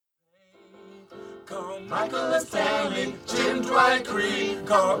Michael and Stanley, Jim, Dwight, Creed,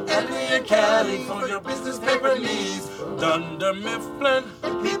 call Anthony and Kelly for your business paper needs. Dunder Mifflin,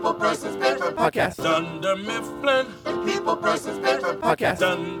 People Persons Paper Podcast. Dunder Mifflin, People Persons Paper Podcast.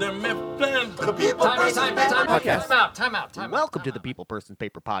 Dunder Mifflin, the People Persons Paper Podcast. Time out. Welcome to the People Persons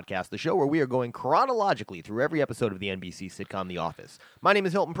Paper Podcast, the show where we are going chronologically through every episode of the NBC sitcom The Office. My name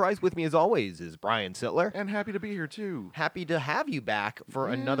is Hilton Price. With me, as always, is Brian Sittler. And happy to be here, too. Happy to have you back for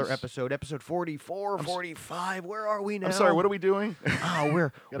another episode 44, 45. Where are we now? I'm sorry, what are we doing?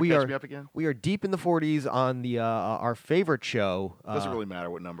 We catch me up again? are deep in the 40s on the our favorite show. Doesn't really matter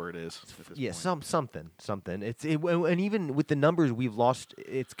what number it is. At this point. something. And even with the numbers we've lost,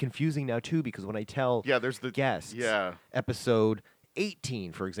 it's confusing now too, because when I tell there's the guests, Yeah. episode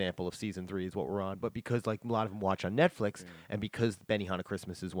 18, for example, of season 3 is what we're on, but because like a lot of them watch on Netflix, and because Benihana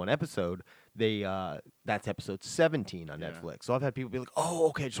Christmas is one episode, they that's episode 17 on Netflix. So I've had people be like, "Oh,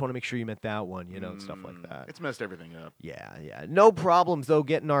 okay, I just want to make sure you meant that one," and stuff like that. It's messed everything up. Yeah. No problems though.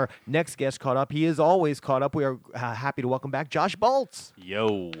 Getting our next guest caught up. He is always caught up. We are happy to welcome back Josh Boltz.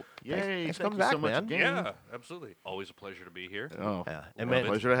 Yo. Yay! Thanks for Thank coming you back, so much man. again. Yeah, absolutely. Always a pleasure to be here. Oh, Yeah. and man,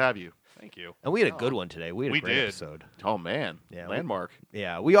 pleasure to have you. Thank you. And we had a good one today. We had a great did. episode. Oh man, Yeah, landmark.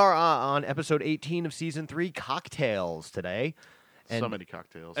 We are on episode 18 of season 3, Cocktails today. So many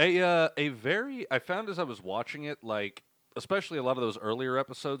cocktails. I found as I was watching it, like, especially a lot of those earlier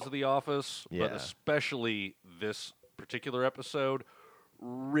episodes of The Office, but Yeah. especially this particular episode,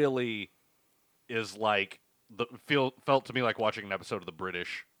 really is like felt to me like watching an episode of the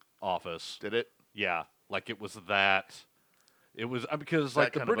British Office. Did it? Yeah, like it was that. It was because Is like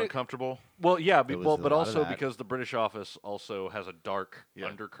that the kind of British. uncomfortable? Well, yeah, There was a but lot of also that. because the British Office also has a dark Yeah.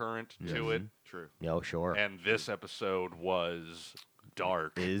 undercurrent to it, True. No, sure. and this episode was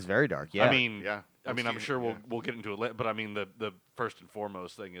dark. It is very dark. Yeah. I mean, Yeah. I'm sure we'll get into it later, but I mean the first and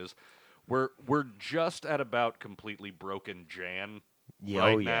foremost thing is we're just at about completely broken Jan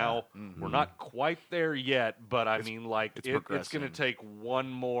right now. Mm-hmm. We're not quite there yet, but I mean like it's it's going progressing. to take one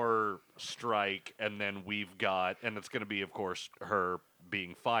more strike, and then and it's going to be, of course, her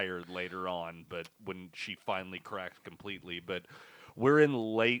being fired later on, but when she finally cracks completely. But we're in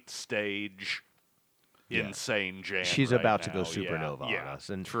late stage insane Jan. she's right about to now. go supernova Yeah. on us.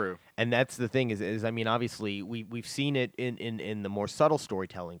 And True. And that's the thing is I mean, obviously we've seen it in the more subtle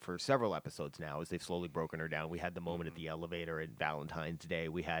storytelling for several episodes now, as they've slowly broken her down. We had the moment at the elevator at Valentine's Day.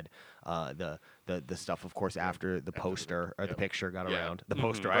 We had the stuff, of course, after the poster or the picture got Yeah. around. The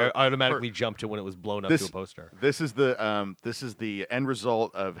poster. I automatically jumped to when it was blown up to a poster. This is the end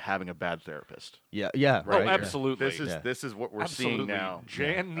result of having a bad therapist. Yeah. Oh, Right. yeah. absolutely. This is what we're Absolutely. seeing now.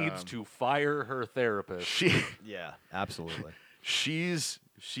 Jan needs to fire her therapist. Yeah, absolutely. She's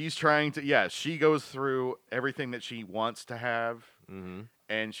trying to she goes through everything that she wants to have,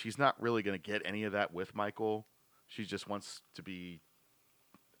 and she's not really going to get any of that with Michael. She just wants to be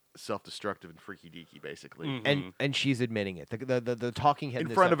self-destructive and freaky deaky, basically. And she's admitting it. The talking head In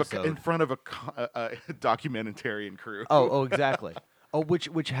this front episode, of a documentarian crew. Oh, exactly.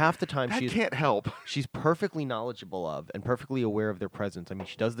 Which half the time that can't help. she's perfectly knowledgeable of and perfectly aware of their presence. I mean,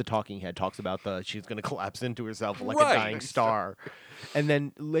 she does the talking head, talks about she's going to collapse into herself like a dying star. And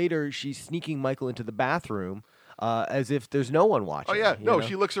then later she's sneaking Michael into the bathroom as if there's no one watching. Oh yeah, you no, know?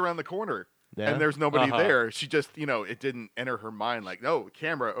 she looks around the corner. Yeah? And there's nobody there. She just, it didn't enter her mind like, no,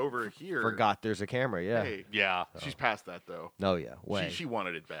 camera over here. Forgot there's a camera, yeah. Hey. Yeah. She's past that, though. No, yeah, way. She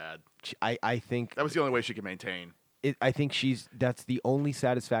wanted it bad. I think That was the only way she could maintain. I think that's the only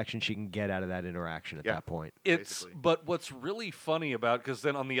satisfaction she can get out of that interaction at that point. Basically. But what's really funny about, because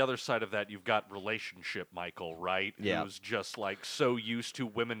then on the other side of that, you've got relationship Michael, right? Yeah. Who's just like so used to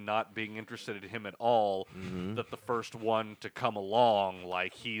women not being interested in him at all that the first one to come along,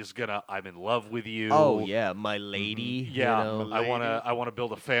 like I'm in love with you. Oh yeah, my lady. Yeah, you know? I want to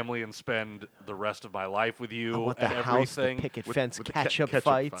build a family and spend the rest of my life with you. I want and the house, the everything. picket With- fence, with the ketchup ketchup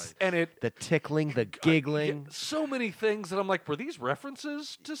fights, fight. And the tickling, the giggling. so many things that I'm like, were these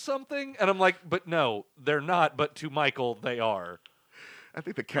references to something? And I'm like, but no, they're not. But to Michael, they are. I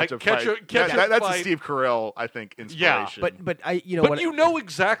think the ketchup ketchup- fight. ketchup that's fight. a Steve Carell, I think, inspiration. But I But you know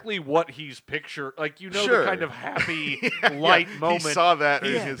exactly what he's like Sure. the kind of happy light moment. He saw that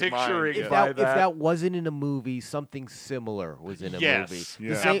in he's his picturing mind. if by that if that wasn't in a movie, something similar was in a yes, movie. Yeah.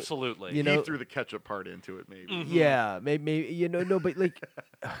 The same- absolutely. you know- He threw the ketchup part into it, maybe. Yeah, maybe no, but like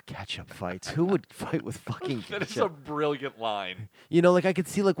ketchup fights. Who would fight with fucking that is a ketchup? brilliant line. Like I could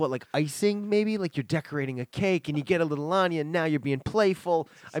see like icing, maybe like you're decorating a cake and you get a little on you, and now you're being playful.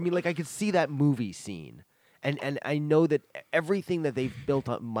 I mean, like I could see that movie scene. And I know that everything that they've built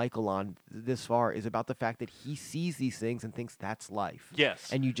up Michael on this far is about the fact that he sees these things and thinks that's life. Yes.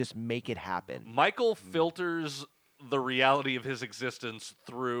 And you just make it happen. Michael filters the reality of his existence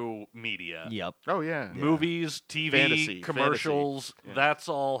through media. Yep. Oh yeah. Movies, TV, Fantasy. commercials. Yeah. That's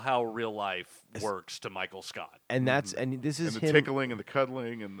all how real life works to Michael Scott. And that's and this is And the him tickling and the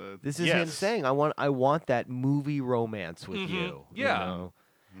cuddling and the. This is him Yes. saying, "I want that movie romance with you." Yeah. You know?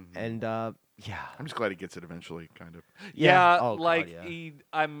 And yeah, I'm just glad he gets it eventually, kind of. Yeah, Oh, God, like yeah.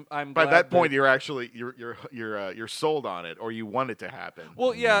 I'm By glad that point, you're actually you're sold on it, or you want it to happen.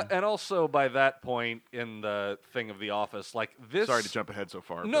 Well, yeah, and also by that point in the thing of The Office, like this. Sorry to jump ahead so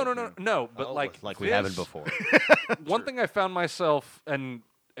far. No, but, no, yeah. no, no. But Oh, like we this- haven't before. One thing I found myself, and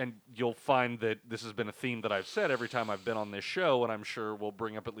you'll find that this has been a theme that I've said every time I've been on this show, and I'm sure we'll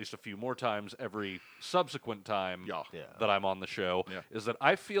bring up at least a few more times every subsequent time Yeah. that I'm on the show, Yeah. is that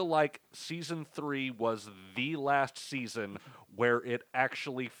I feel like season 3 was the last season where it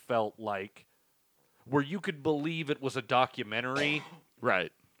actually felt like where you could believe it was a documentary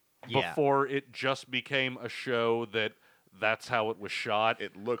Right. Yeah. before it just became a show that's how it was shot.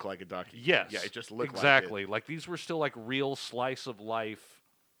 It looked like a documentary. Yes. Yeah, it just looked exactly. Like these were still like real slice of life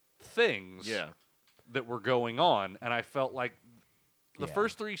things Yeah. that were going on, and I felt like the Yeah.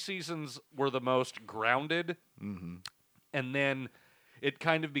 first 3 seasons were the most grounded, and then it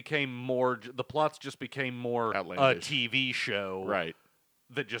kind of became more. The plots just became more a Outlandish. TV show, Right.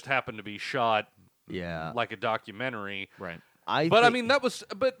 that just happened to be shot Yeah. like a documentary. Right. But I mean, that was.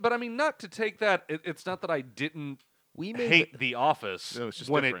 But I mean, not to take that. It's not that I didn't we made hate The Office No, it's just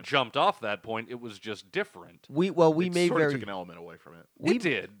when different. it jumped off that point. It was just different. we It may sort of very took an element away from it. we it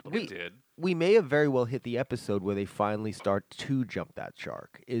did. we- It did. we may have very well hit the episode where they finally start to jump that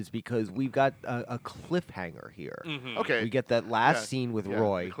shark is because we've got a cliffhanger here. Mhm. Okay. We get that last Yeah, scene with yeah,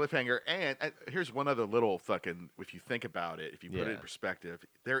 Roy. the cliffhanger, and here's one other little fucking. If you think about it, if you put it in Yeah. perspective,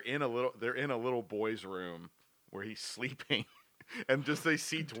 they're in a little boy's room where he's sleeping, and just they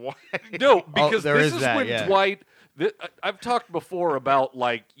see Dwight. No, because there this is is that, when yeah. Dwight. I've talked before about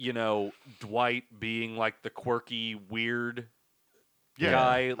like Dwight being like the quirky, weird Yeah.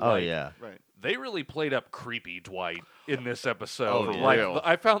 guy. Oh like, yeah. Right. They really played up creepy Dwight in this episode. Oh, yeah. Like real.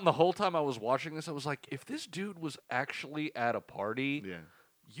 I found the whole time I was watching this, I was like, if this dude was actually at a party, Yeah.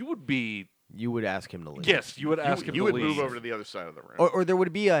 you would be. You would ask him to leave. Yes, you would ask him You to would leave. move over to the other side of the room. Or there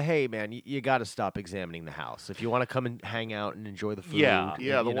would be a, hey man, you got to stop examining the house if you want to come and hang out and enjoy the food. Yeah.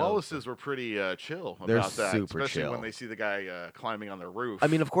 yeah, and, the you know. Wallaces were pretty chill They're about that, super especially chill. when they see the guy climbing on their roof. I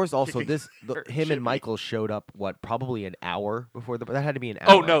mean, of course, also Kicking him Jimmy. and Michael showed up. What, probably an hour before that had to be an hour.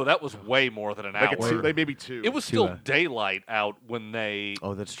 Oh no, that was way more than an like hour. they maybe two. It was Two still hours. daylight out when they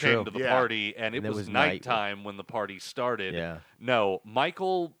Oh, that's came true. to the Yeah. party, and it And it was was night. nighttime when the party started. Yeah. No,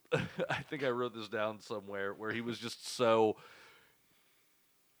 Michael, I think I wrote this down somewhere, where he was just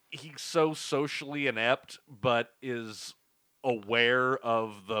he's so socially inept, but is aware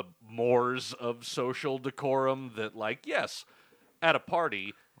of the mores of social decorum that, like, yes, at a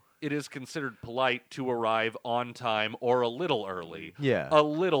party, it is considered polite to arrive on time or a little early. Yeah. A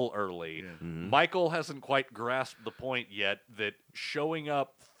little early. Yeah. Michael hasn't quite grasped the point yet that showing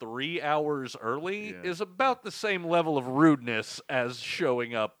up 3 hours early Yeah. is about the same level of rudeness as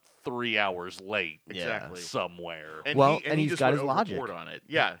showing up 3 hours late. Yeah. Exactly. Somewhere. And Well, he, and he he's just got went his logic. overboard on it.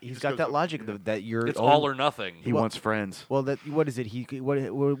 Yeah, he He's just got goes that over- logic yeah. that you're. It's only- all or nothing. He Well- wants friends. Well, what is it?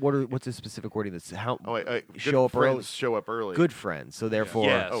 What's his specific wording? That's how Oh, wait, good show up early. friends show up early. Good friends. So therefore,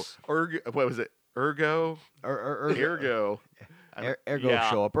 Yes. Oh, what was it? Ergo. ergo Yeah.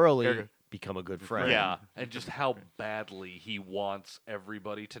 show up early, Ergo. become a good friend. Yeah, and just how badly he wants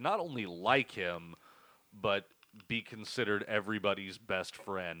everybody to not only like him, but be considered everybody's best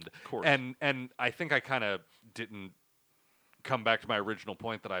friend. Of course. And I think I kind of didn't come back to my original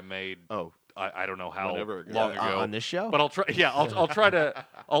point that I made. Oh, I don't know how Whenever ago. long ago on this show. But I'll try. Yeah, I'll try to.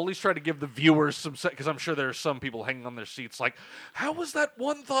 I'll at least try to give the viewers some, because I'm sure there are some people hanging on their seats like, how was that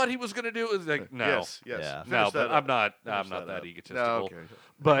one thought he was going to do? It's like, no, Yes. Yeah. no, Finish but that I'm up. not. Finish I'm not that up. egotistical. No, okay.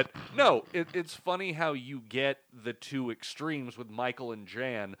 But no, it's funny how you get the two extremes with Michael and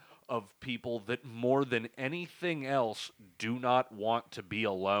Jan of people that more than anything else do not want to be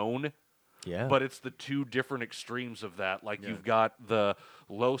alone. yeah. But it's the two different extremes of that. Like Yeah. you've got the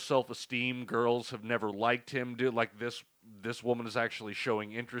low self-esteem, girls have never liked him. Dude, like this woman is actually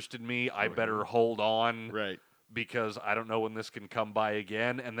showing interest in me. I better hold on Right. because I don't know when this can come by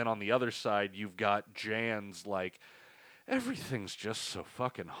again. And then on the other side, you've got Jan's like, everything's just so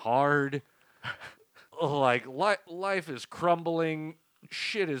fucking hard. Like life is crumbling.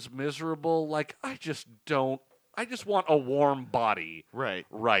 Shit is miserable. Like I just don't I just want a warm body Right.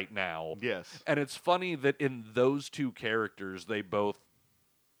 right now. Yes. And it's funny that in those two characters, they both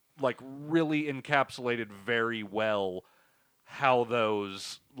like really encapsulated very well how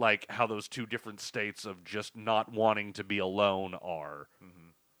those two different states of just not wanting to be alone are.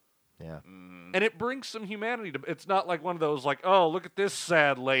 Yeah. And it brings some humanity to it's not like one of those like, oh, look at this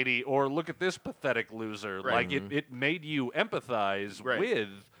sad lady or look at this pathetic loser. Right. Like it made you empathize Right. with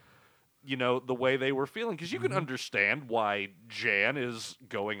the way they were feeling, because you can understand why Jan is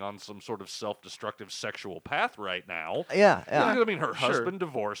going on some sort of self-destructive sexual path right now. Yeah. I mean, her Sure. husband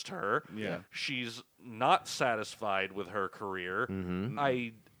divorced her. Yeah. She's not satisfied with her career. Mm-hmm.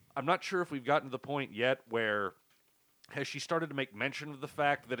 I'm not sure if we've gotten to the point yet where has she started to make mention of the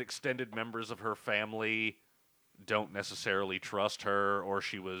fact that extended members of her family don't necessarily trust her, or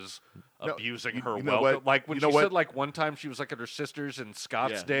she was abusing her you know welcome. what? Like when You know she what? said like one time she was like at her sister's in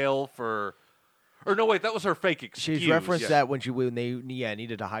Scottsdale for, or no wait, that was her fake excuse. She's referenced that when they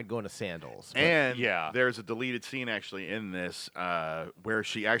needed to hide going to sandals. But And Yeah. there's a deleted scene actually in this where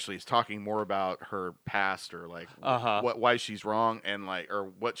she actually is talking more about her past, or like why she's wrong, and like, or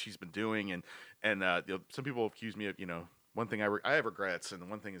what she's been doing, and some people accuse me of one thing I have regrets, and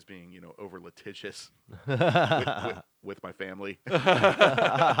one thing is being over litigious with my family.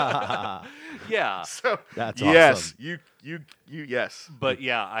 Yeah. So That's yes, awesome. you yes. But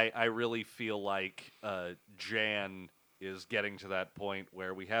yeah, I really feel like Jan is getting to that point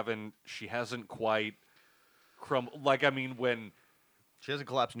where she hasn't quite crumbled. Like, I mean, when she hasn't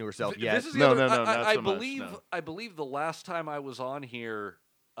collapsed into herself Th- yet. This is the No, other, no, no, I, not I so much, believe no. I believe the last time I was on here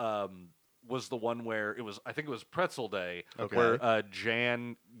was the one where I think it was Pretzel Day, Okay. where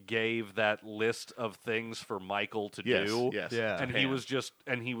Jan gave that list of things for Michael to do. Yes. Yeah. And he was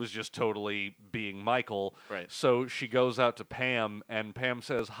just totally being Michael. Right. So she goes out to Pam, and Pam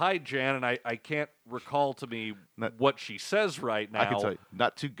says, "Hi, Jan," and I can't recall to me what she says right now. I can tell you,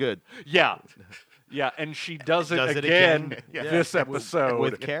 not too good. Yeah. Yeah, and she does it Does it again again. this episode.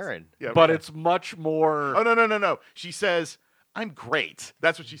 with Karen. Yeah, but it's much more. Oh no! She says, "I'm great."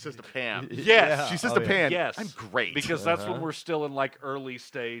 That's what she says to Pam. Yes. She says Oh, to yeah. Pam, Yes, "I'm great." because that's when we're still in like early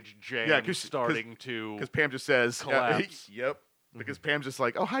stage Jan Yeah, 'cause- starting to. because Pam just says, collapse. "Yep." Because Pam's just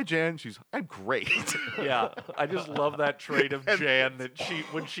like, "Oh, hi, Jan." She's, "I'm great." Yeah, I just love that trait of Jan that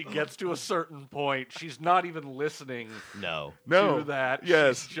when she gets to a certain point, she's not even listening No. to that.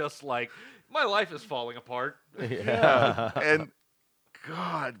 Yes. She's just like, my life is falling apart. Yeah. And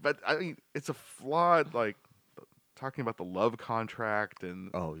God, but I mean, it's a flawed, like, talking about the love contract,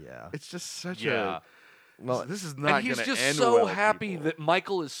 and Oh yeah. it's just such Yeah. a. Well, this is not And he's gonna just end so well, happy people. that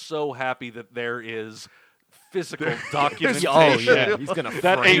Michael is so happy that there is physical documentation. Oh yeah. He's gonna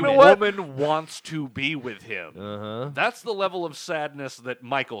That a frame it. woman wants to be with him. Uh-huh. That's the level of sadness that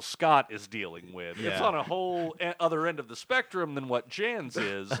Michael Scott is dealing with. It's Yeah. on a whole other end of the spectrum than what Jan's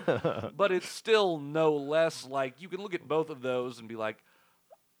is, but it's still no less like you can look at both of those and be like,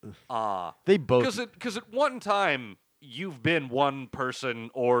 They both because at one time you've been one person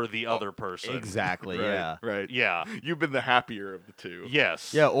or the other person. exactly. Right, Yeah. right. Yeah. You've been the happier of the two.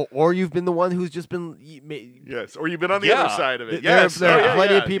 Yes. Yeah. Or you've been the one who's just been. Yes, or you've been on the Yeah. other side of it. There, Yes, there oh, are yeah,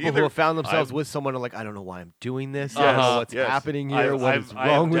 plenty yeah. of people who Either- have found themselves I've- with someone and like, I don't know why I'm doing this. Yes, I don't know what's yes. happening here. What is I've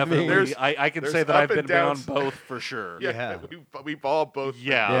wrong with definitely, me? There's- I can there's say that up I've and been on downs. both for sure. Yeah, Yeah. we've all both been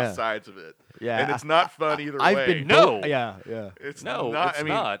Yeah. on Yeah. both sides of it. Yeah. And it's not fun either I've way. been No. Yeah. Yeah. It's No, not. it's I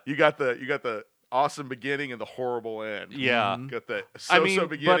mean, not. you got the awesome beginning and the horrible end. Yeah. You got the I so-so mean, but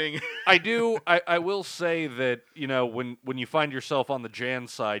beginning. I will say that, when you find yourself on the Jan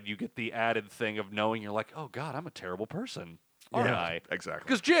side, you get the added thing of knowing you're like, oh, God, I'm a terrible person, aren't Yeah. I? Exactly.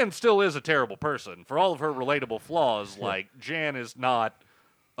 Because Jan still is a terrible person. For all of her relatable flaws, like, Jan is not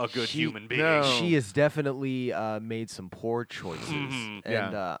a good human being. no. She has definitely made some poor choices, Mhm.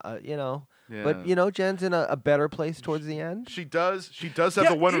 and Yeah. but Jen's in a better place towards the end. She does have Yeah,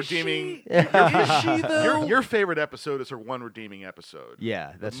 the one is redeeming. she? Is she, though? Your favorite episode is her one redeeming episode.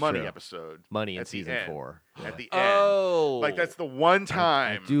 Yeah, The that's money true. episode. Money in at the season end. 4. At the end. Oh. Like that's the one I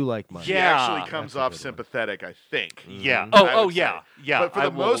time do like money. she Yeah. actually comes That's a off good one. sympathetic, I think. Yeah. Mhm. I Oh, would yeah. say. Yeah. But for I the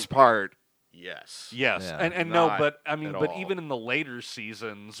will- most part, yes. Yes, Yeah. and no, Not but I mean, at but all. even in the later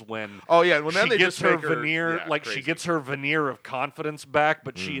seasons when Oh yeah, well then she they gets just her make her, veneer, yeah, like she crazy. gets her veneer of confidence back,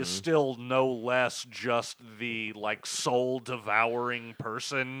 but she is Mhm. still no less just the like soul devouring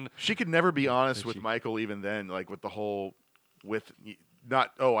person. She could never be honest And with she- Michael, even then, like with the whole, with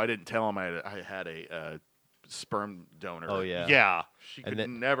not. Oh, I didn't tell him I had a sperm donor. Oh yeah. Yeah. She And could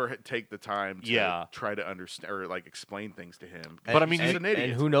then- never take the time to Yeah. try to understand or like explain things to him. But I mean, she's you- an idiot.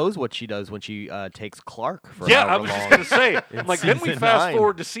 And who knows what she does when she takes Clark for Yeah, I however was just long. gonna say, in like, then we season fast 9.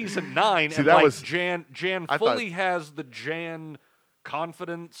 forward to season 9, See, and that like was- Jan I thought- fully has the Jan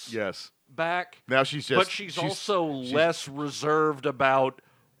confidence Yes. back, Now she's just. but she's also less reserved about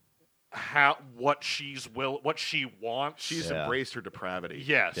what she wants. She's Yeah. embraced her depravity.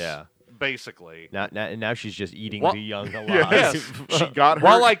 yes, Yeah. basically. Now she's just eating Well, the young alive. yes. She got her.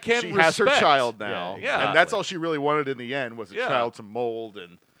 While I can she has her respect- child now. Yeah. And that's all she really wanted in the end was a Yeah. child to mold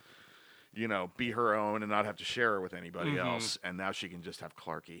and, be her own and not have to share her with anybody Mhm. else. And now she can just have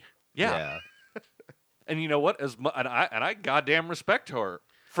Clarky. Yeah. And you know what? And I goddamn respect her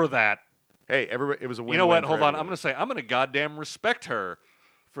for that. Hey, everybody, it was a win. You know what? Hold on. I'm going to goddamn respect her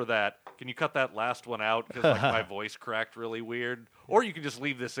for that. Can you cut that last one out because like my voice cracked really weird? Or you can just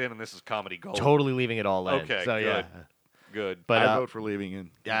leave this in and this is comedy gold. Totally leaving it all in. Okay, So good. yeah. Good. But I vote for leaving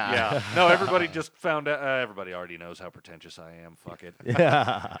in. Yeah. No, everybody just found out. Everybody already knows how pretentious I am. Fuck it.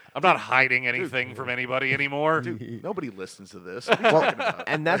 Yeah. I'm not hiding anything from anybody anymore. Dude, nobody listens to this. What are you talking about?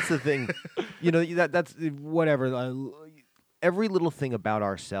 And that's the thing, that's whatever. Every little thing about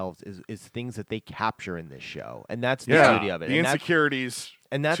ourselves is things that they capture in this show, and that's the beauty of it. The And that's- insecurities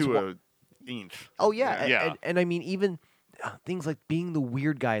and that's to what- a nth. Oh yeah, Yeah. And I mean even things like being the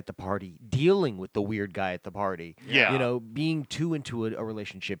weird guy at the party, dealing with the weird guy at the party. Yeah. Being too into a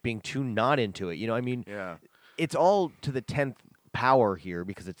relationship, being too not into it. I mean, Yeah. it's all to the 10th power here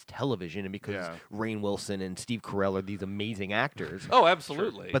because it's television and because Yeah. Rainn Wilson and Steve Carell are these amazing actors. Oh,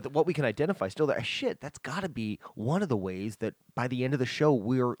 absolutely. But what we can identify still there, shit, that's got to be one of the ways that by the end of the show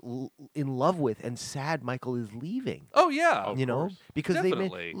we're in love with and sad Michael is leaving. oh, yeah. Of you know, course. because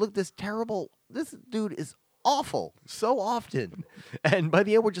Definitely. this dude is awful so often, and by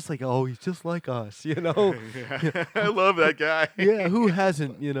the end we're just like, oh, he's just like us, I love that guy. yeah, who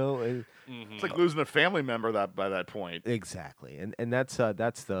hasn't, and- Mhm. It's like losing a family member by that point. exactly, and that's the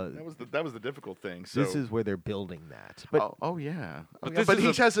That was the difficult thing. So this is where they're building that, but oh yeah, But Oh,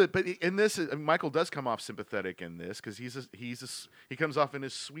 this yeah. is But in this, Michael does come off sympathetic in this because he comes off in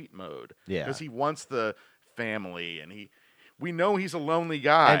his sweet mode. Yeah. because he wants the family and we know he's a lonely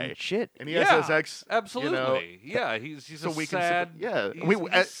guy and shit. and he has Yeah, his ex. Absolutely. Yeah, he's so a we can sad. yeah. He's, We- he's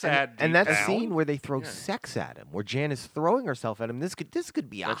and- sad. And deep that down. scene where they throw Yeah. sex at him, where Jan is throwing herself at him, this could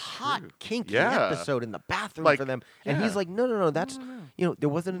be a That's hot, true. kinky Yeah. episode in the bathroom Like, for them. And yeah. he's like, no, that's there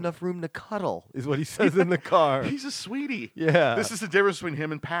wasn't enough room to cuddle, is what he says in the car. He's a sweetie. Yeah. This is the difference between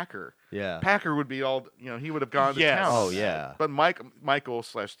him and Packer. Yeah. Packer would be all he would have gone to Yes. town. Oh, on that. yeah. But Michael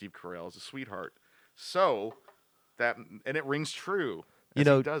 / Steve Carell is a sweetheart. So and it rings true. As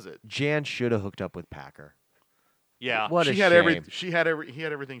he does it. Jan should have hooked up with Packer. Yeah. What a He had shame. he had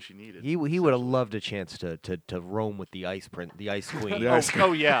everything she needed. He would have loved a chance to roam with the ice queen.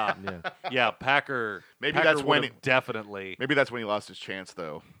 Oh yeah. Yeah. Yeah. Packer. Maybe Packer that's when would've definitely. Maybe that's when he lost his chance,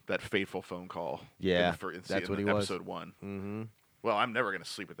 though. That fateful phone call. Yeah, in that's what he was. episode 1. Mm-hmm. Well, I'm never gonna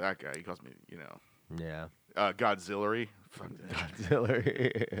sleep with that guy. He calls me, Yeah. Godzilla. Fuck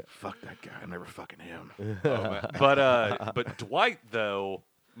that. Fuck that guy. I'm never fucking him. But Dwight though.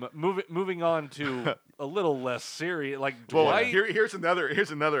 Moving on to a little less serious, like Well, Dwight. here's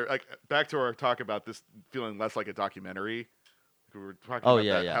another. Like back to our talk about this feeling less like a documentary. We were talking Oh, about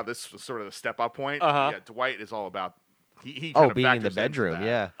yeah, that, yeah. how this was sort of the step up point. Uh-huh. Yeah, Dwight is all about. He Oh, kind of being in the factors into bedroom,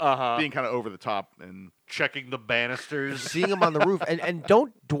 that. yeah. Being kind of over the top and checking the banisters. Seeing him on the roof, and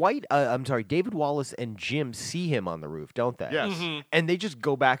David Wallace and Jim see him on the roof, don't they? yes. Mhm. And they just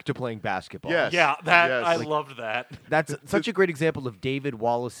go back to playing basketball. Yes. Yeah, that Yes. I Like- loved that. That's such a great example of David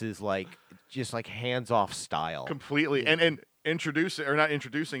Wallace's just hands-off style. Completely, and introducing or not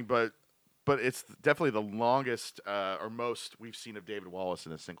introducing, but it's definitely the longest or most we've seen of David Wallace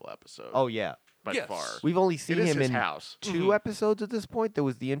in a single episode. Oh yeah, by Yes. far. we've only It seen is him his in house. 2 episodes at this point. There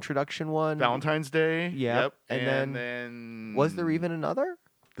was the introduction one. Valentine's Day. Yeah, Yep. and then Was there even another?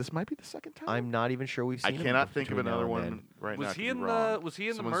 This might be the second time. I'm not even sure we've I seen him cannot think of between now another and one then. right now. Was I could he be in wrong. the Was he in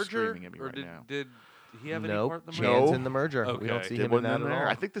the Someone's merger, screaming at me or right did now. did he have any Nope, part in the Jan's merger? in the merger. We don't Okay. see Did him in one that in at there?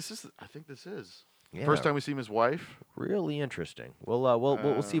 all. I think this is. Yeah, First time we see his wife. really interesting.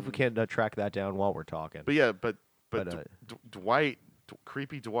 We'll see if we can track that down while we're talking. But yeah, but But, Dwight,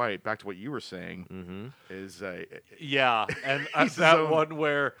 creepy Dwight. Back to what you were saying mm-hmm. is Yeah, and He's his that own- one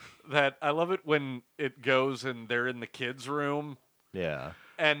where that I love it when it goes and they're in the kids' room Yeah.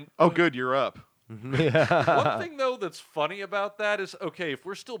 and oh good, you're up. one thing though that's funny about that is okay, if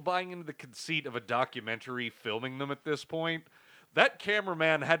we're still buying into the conceit of a documentary filming them at this point, that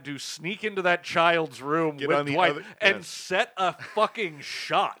cameraman had to sneak into that child's room Get with on the Dwight other- and yes. set a fucking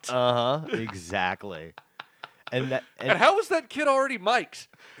shot. Uh-huh. Exactly. And how was that kid already mic'd?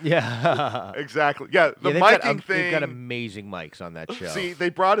 Yeah. Exactly. Yeah, the they've miking got, thing. They've got amazing mics on that show. See, they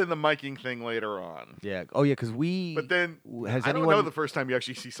brought in the miking thing later on. Yeah. Oh, yeah, because we... But then, has I don't anyone... know the first time you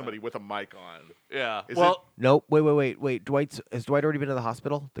actually see somebody with a mic on. Yeah. Is well, Nope. Wait. Has Dwight already been to the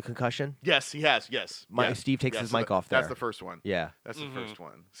hospital? The concussion? Yes, he has. Yes. Yes. Steve takes Yes, his so mic off there. That's the first one. Yeah. That's the first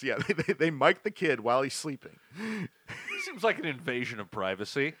one. So yeah, they mic the kid while he's sleeping. seems like an invasion of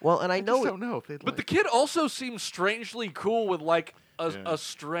privacy. Well, and I know... don't know if they'd But the kid also seems strangely cool with like a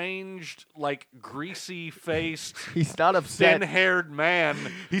strange, like greasy faced, He's not upset. thin-haired man.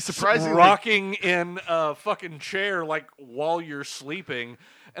 He's surprisingly rocking in a fucking chair like while you're sleeping,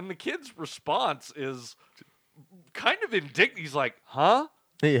 and the kid's response is kind of indignant. He's like, "Huh?"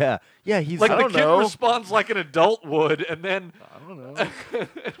 Yeah. He's Like I the don't kid know. responds like an adult would, and then I don't know.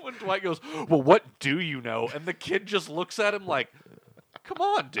 and when Dwight goes, "Well, what do you know?" and the kid just looks at him like, "Come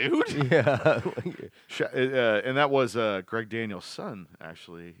on, dude." Yeah. And that was Greg Daniels' son,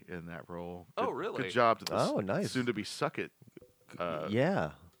 actually, in that role. Oh, Good- really? Good job to the Oh, nice. soon-to-be Suck-It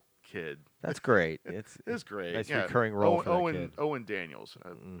Yeah. kid. That's great. It's great. Nice yeah. recurring role for that Owen, kid. Owen Daniels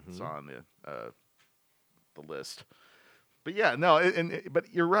saw on the list. But yeah, no,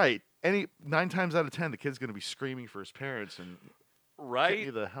 but you're right. 9 times out of 10, the kid's going to be screaming for his parents and get Right? me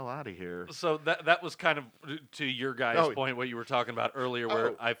the hell out of here. So that was kind of to your guys' Oh. point, what you were talking about earlier, where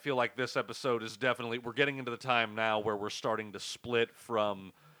Oh. I feel like this episode is definitely, we're getting into the time now where we're starting to split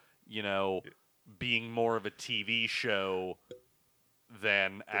from, being more of a TV show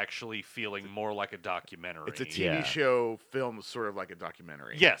than actually feeling more like a documentary. It's a TV Yeah. show filmed sort of like a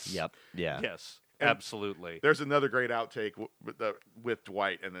documentary. Yes. Yep. Yeah. Yes. And Absolutely. There's another great outtake with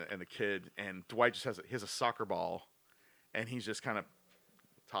Dwight and the kid, and Dwight just has a soccer ball, and he's just kind of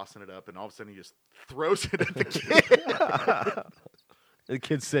tossing it up, and all of a sudden he just throws it at the kid. The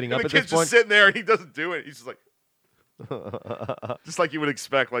kid's sitting And up the at kid's this just point. sitting there, and he doesn't do it. He's just like, just like you would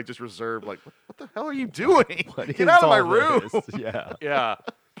expect, like just reserved. Like, what the hell are you doing? What Get is out of my all room! this? Yeah. Yeah,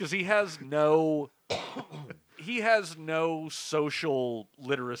 because he has no social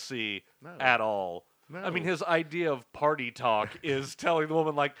literacy No. at all. No. I mean, his idea of party talk is telling the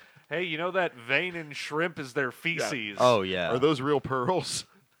woman like, "Hey, you know that vein in shrimp is their feces." Oh yeah. Are those real pearls?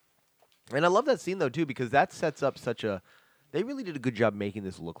 And I love that scene though too because that sets up such a. They really did a good job making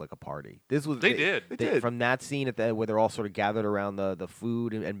this look like a party. This was They did. They did. From that scene where they're all sort of gathered around the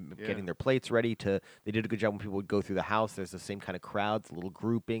food and Yeah. getting their plates ready to. They did a good job when people would go through the house. There's the same kind of crowds, little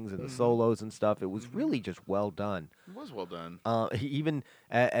groupings, and the solos and stuff. It was really just well done. It was well done. Even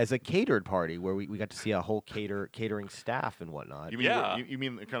as a catered party where we got to see a whole catering staff and whatnot. You mean Yeah. you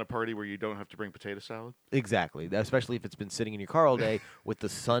mean the kind of party where you don't have to bring potato salad? Exactly, especially if it's been sitting in your car all day with the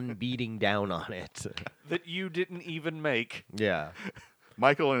sun beating down on it. That you didn't even make, Yeah.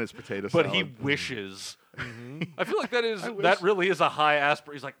 Michael and his potato but salad. he wishes. I feel like that wish. really is a high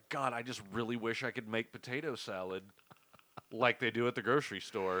aspiration. He's like, God, I just really wish I could make potato salad like they do at the grocery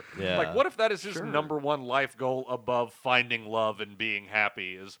store. Yeah. Like, what if that is his Sure. number one life goal above finding love and being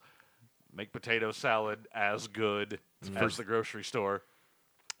happy? Is make potato salad as good as the grocery store.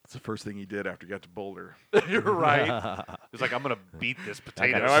 That's the first thing he did after he got to Boulder. You're right. He's like, I'm gonna beat this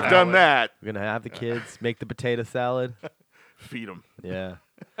potato. got- salad. I've done that. We're gonna have the kids make the potato salad. Feed him. Yeah.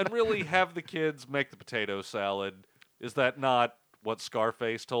 And really have the kids make the potato salad. Is that not what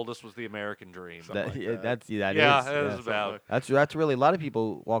Scarface told us was the American dream? That is. That is Yeah. about. That's really a lot of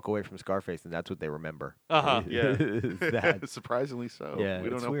people walk away from Scarface and that's what they remember. Uh-huh. Yeah. Is that. Surprisingly so. Yeah, we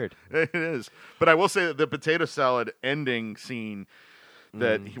don't it's know. weird. It is. But I will say that the potato salad ending scene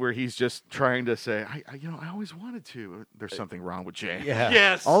that where he's just trying to say, I always wanted to. There's something wrong with Jay. Yeah.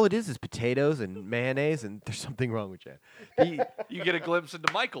 Yes. All it is potatoes and mayonnaise, and there's something wrong with you. You get a glimpse into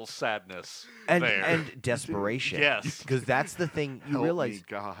Michael's sadness And there. and desperation. Yes. Because that's the thing you Help realize. me,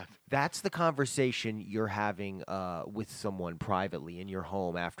 God. That's the conversation you're having with someone privately in your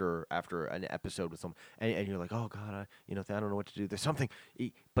home after an episode with someone, and you're like, oh God, I don't know what to do. There's something,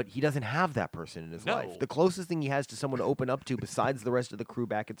 but he doesn't have that person in his No. life. The closest thing he has to someone to open up to, besides the rest of the crew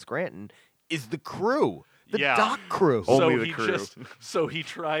back at Scranton, is the crew, the Yeah. dock crew. Only so the he crew.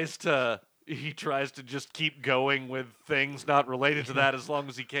 he tries to just keep going with things not related to that as long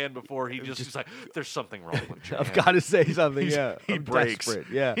as he can before he's like, there's something wrong with Jay. I've got to say something. Yeah, He I'm breaks. desperate.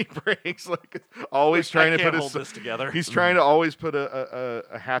 Yeah, He breaks. Like always I trying to can't put hold this together. He's trying to always put a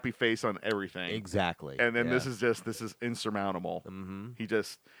happy face on everything. exactly. And then yeah. this is insurmountable.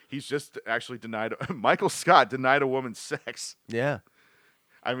 Mm-hmm. He's just actually denied. Michael Scott denied a woman sex. Yeah.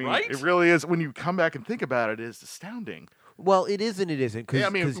 I mean, Right? it really is. When you come back and think about it, it is astounding. Well, it is and it isn't. Cause, Yeah, I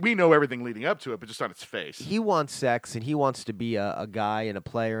mean, 'cause we know everything leading up to it, but just on its face. he wants sex and he wants to be a guy and a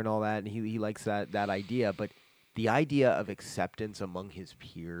player and all that, and he likes that idea, but the idea of acceptance among his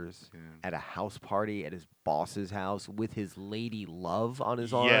peers at a house party at his boss's house with his lady love on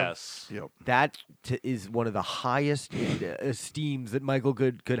his arm. Yes. Yep. That is one of the highest esteems that Michael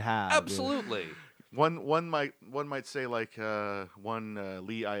could have. Absolutely. One might say like Lee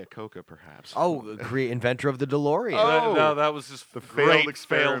Iacocca perhaps. Oh, inventor of the DeLorean. Oh. No, that was just The failed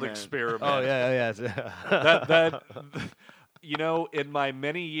failed experiment. Oh, yeah. that in my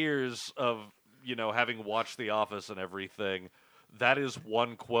many years of having watched The Office and everything, that is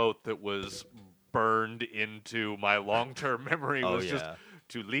one quote that was burned into my long-term memory. Was just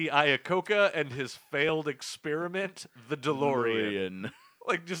to Lee Iacocca and his failed experiment, the DeLorean.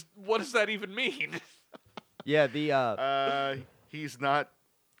 Like, just what does that even mean? Yeah, the he's not.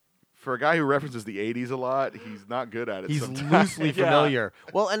 For a guy who references the 80s a lot, he's not good at it. he's sometimes. loosely familiar.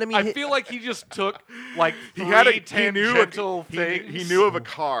 Well, and I mean, I feel like he just took like He had three he tangential things. He knew of a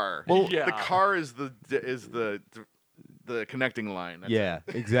car. Well, The car is the connecting line. That's yeah,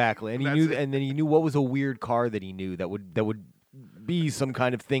 exactly. And he That's knew, it. and then he knew what was a weird car that he knew that would be some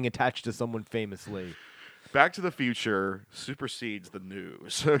kind of thing attached to someone famously. Back to the Future supersedes the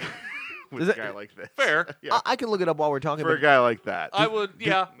news. With Is a it- guy like this. Fair. Yeah. I can look it up while we're talking. For a But guy like that. I would,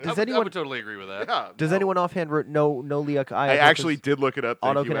 does I anyone- would totally agree with that. Yeah, does no. anyone offhand know Leah? I actually did look it up.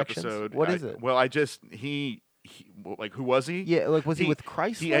 Thank Auto you, Connections? episode. What is it? Well, I just he like who was he? Yeah, like was he with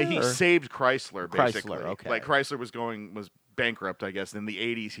Chrysler? He or? saved Chrysler. Chrysler, Basically. okay. Like Chrysler was bankrupt, I guess. In the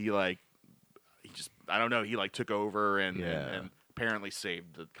 80s, he just I don't know. He took over and apparently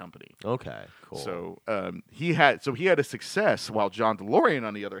saved the company. Okay, cool. So he had a success, while John DeLorean,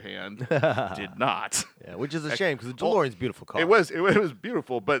 on the other hand, did not. Yeah, which is a shame because the DeLorean's a beautiful car. It was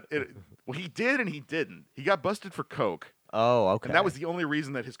beautiful, but he did and he didn't. He got busted for coke. Oh, okay. And that was the only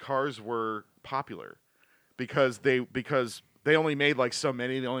reason that his cars were popular, because they only made so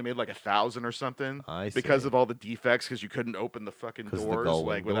many. They only made 1,000 or something. I because see. of all the defects, because you couldn't open the fucking 'Cause of the doors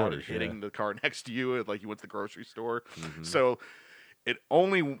gull-wing without doors, it hitting yeah. the car next to you, like you went to the grocery store. Mhm. So it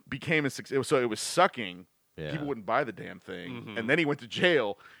only became a success. So it was sucking. Yeah. People wouldn't buy the damn thing, Mhm. and then he went to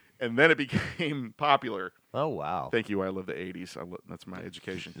jail, and then it became popular. Oh wow. Thank you. I love the 80s. That's my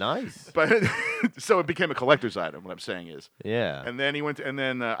education. Nice. But so it became a collector's item. What I'm saying is. Yeah. And then he went, I don't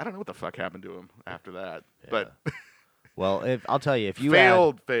know what the fuck happened to him after that. But Well, I'll tell you, if you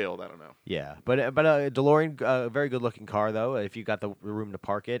failed. I don't know. Yeah, but DeLorean, a very good looking car though. If you got the room to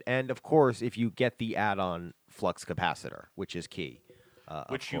park it, and of course, if you get the add-on flux capacitor, which is key.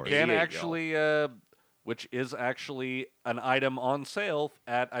 Which of you course. can There you go. actually, which is actually an item on sale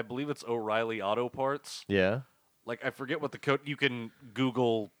at, I believe it's O'Reilly Auto Parts. Yeah, Like, I forget what the code. You can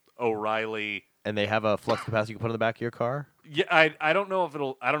Google O'Reilly. and they have a flux capacitor you can put on the back of your car. Yeah, I don't know if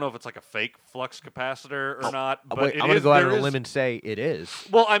I don't know if it's like a fake flux capacitor or not. But Wait, it I'm gonna is- go out there on a is- limb and say it is.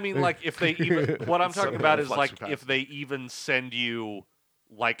 Well, I mean, like if they even what I'm talking Some about is flux like capacitor. if they even send you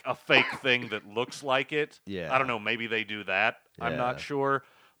like a fake thing that looks like it. Yeah. I don't know. Maybe they do that. I'm Yeah. not sure.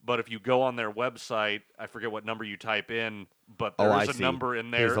 But if you go on their website, I forget what number you type in, but Oh, I there's a see. number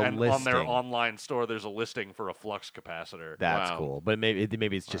in There's there, a and on their listing. online store, there's a listing for a flux capacitor. That's Wow. cool, but maybe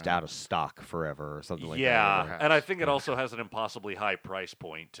it's just out of stock forever or something like that. Yeah, perhaps. and I think it also has an impossibly high price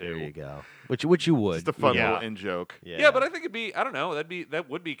point too. There you go. Which you would. Just a fun Yeah. little in joke. Yeah, but I think it'd be I don't know that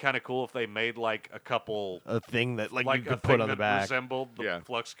would be kind of cool if they made like a couple a thing that like you a could thing put on the that back. resembled the Yeah.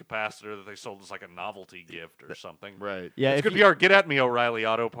 flux capacitor that they sold as like a novelty gift or something. Right. Yeah, It's if good you- PR. Get at me, O'Reilly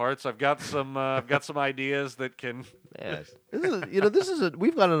Auto Parts. I've got some ideas that can. Yes. This is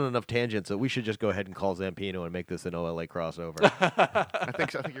we've gone on enough tangents that we should just go ahead and call Zampino and make this an OLA crossover. I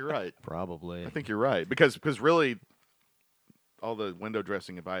think you're right. Probably. I think you're right because really, all the window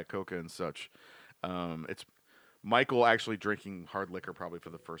dressing of Iacocca and such, it's Michael actually drinking hard liquor probably for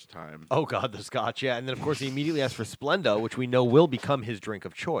the first time. Oh God, the Scotch, yeah, and then of course he immediately asks for Splenda, which we know will become his drink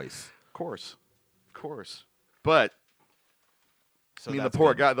of choice. Of course. But So I mean, that's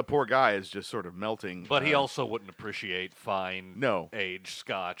the good. poor guy is just sort of melting. But he also wouldn't appreciate fine, No. aged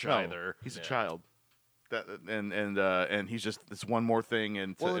Scotch No, either. He's a Yeah. child. That and he's just this one more thing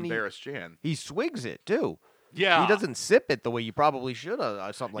and to Well, and embarrass Jan. He swigs it too. Yeah, He doesn't sip it the way you probably should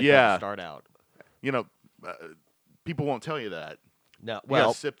have. Something like that Yeah. to start out. You know, people won't tell you that. No, You well,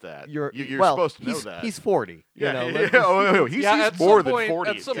 gotta sip that. you're You're supposed to know he's, that. He's 40. yeah, you know, yeah, let's- oh, he's at more some than point,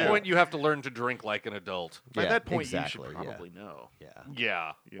 40. At some yeah. point, you have to learn to drink like an adult. By Yeah, that point, exactly, you should probably know. Yeah.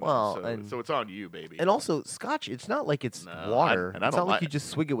 Yeah. You know, Well, so, and- so it's on you, baby. And also, Scotch, it's not like it's No, water. and I It's don't not like like you it. just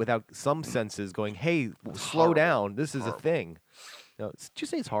swig it without some senses going, hey, slow Horrible. down. This is Horrible. a thing. No, did you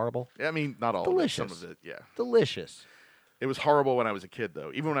say it's horrible? I mean, not all Delicious. of it. Some of it, yeah. Delicious. It was horrible when I was a kid,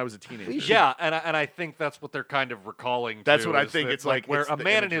 though. Even when I was a teenager. Yeah, and I think that's what they're kind of recalling. That's too, what I is think. that, It's like where it's a the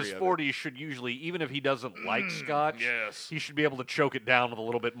man in his imagery of it. 40s should usually, even if he doesn't like scotch, yes. he should be able to choke it down with a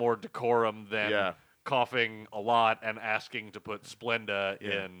little bit more decorum than coughing a lot and asking to put Splenda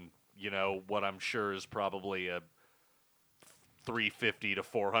in, what I'm sure is probably a $350 to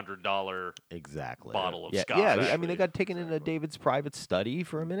 $400 bottle of scotch. Yeah, I mean, they got taken into David's private study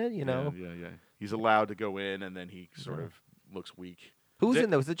for a minute, Yeah. He's allowed to go in, and then he sort of looks weak. Who's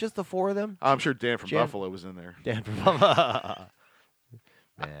in there? Was it just the 4 of them? I'm sure Dan from Buffalo was in there. Dan from Buffalo.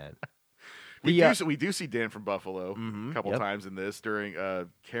 Man. We do see Dan from Buffalo a couple times in this during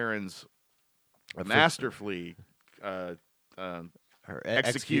Karen's masterfully her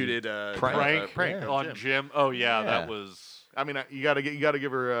executed prank on Jim. Oh yeah, that was. I mean, you got to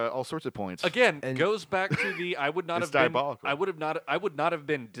give her all sorts of points. Again, goes back to the I would not It's have been. diabolical. I would not have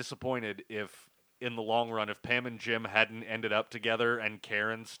been disappointed if, in the long run, if Pam and Jim hadn't ended up together and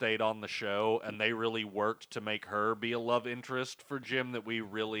Karen stayed on the show and they really worked to make her be a love interest for Jim that we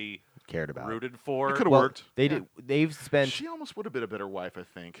really cared about, rooted for. It could have worked. They did. They've spent. She almost would have been a better wife, I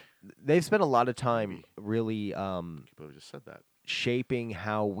think. They've spent a lot of time really People have just said that. shaping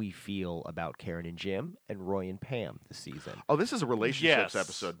how we feel about Karen and Jim and Roy and Pam this season. Oh, this is a relationships Yes.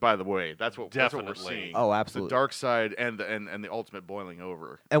 episode, by the way. That's what we're Definitely. seeing. Oh, absolutely. The dark side and the ultimate boiling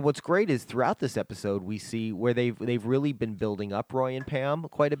over. And what's great is throughout this episode we see where they've really been building up Roy and Pam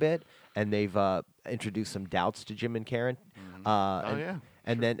quite a bit, and they've introduced some doubts to Jim and Karen.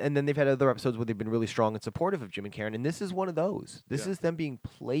 And then they've had other episodes where they've been really strong and supportive of Jim and Karen, and this is one of those. This is them being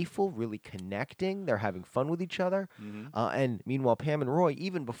playful, really connecting. They're having fun with each other. And meanwhile, Pam and Roy,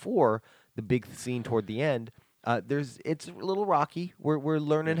 even before the big scene toward the end, it's a little rocky. We're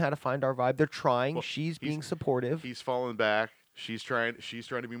learning how to find our vibe. They're trying. Well, She's being supportive. He's falling back. She's trying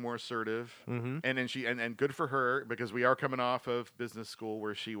to be more assertive. And then and good for her, because we are coming off of business school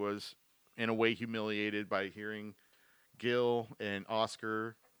where she was in a way humiliated by hearing Gil and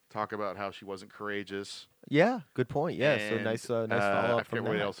Oscar talk about how she wasn't courageous. Yeah, good point. Yeah, so And, nice follow up. I forget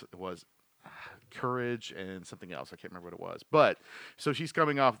what else it was. Courage and something else. I can't remember what it was. But so she's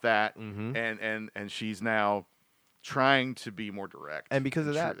coming off that, and she's now trying to be more direct. And because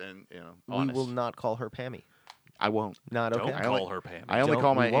of that, we honest. will not call her Pammy. I won't. Not okay. Don't call her Pam. I only Don't-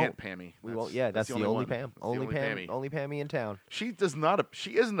 call my we won't. aunt Pammy. We won't. Yeah, that's the only one. Pam. That's the Only Pam. Pammy. Only Pammy in town. She isn't a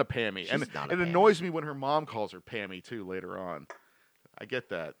Pammy, and She's not a it Pammy. annoys me when her mom calls her Pammy too later on. I get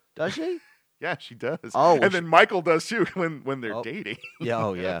that. Does she? Yeah, she does. Oh, well, and then Michael does too when they're Oh. dating. Yeah.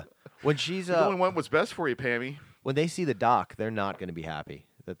 Oh, yeah. When she's You only want what's best for you, Pammy. when they see the doc, they're not going to be happy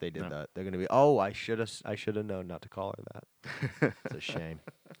that they did that. They're going to be, oh, I should have known not to call her that. It's a shame.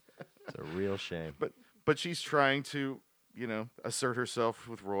 It's a real shame. But she's trying to assert herself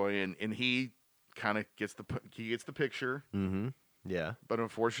with Roy, and he kind of gets the picture. Mm-hmm. Yeah. But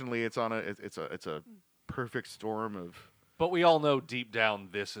unfortunately, it's a perfect storm of But we all know deep down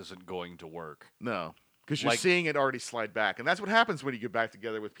this isn't going to work. no. Because you're Like- seeing it already slide back, and that's what happens when you get back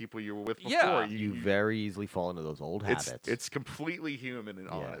together with people you were with before. Yeah. You very easily fall into those old habits. It's completely human and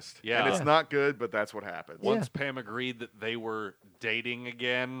honest. Yeah. And it's not good, but that's what happens. Once Pam agreed that they were dating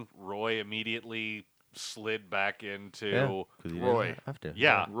again, Roy immediately slid back into 'cause you Roy. didn't have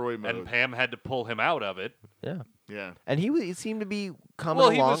to. Roy mode. and Pam had to pull him out of it. Yeah. Yeah. And he seemed to be coming Well,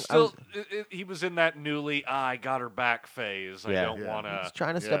 along. he was still he was in that newly I got her back phase. I Yeah. don't Yeah. want He's to.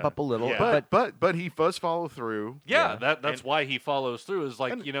 trying to step Yeah. up a little, Yeah. But he does follow through. Yeah, Yeah. that's why he follows through. Is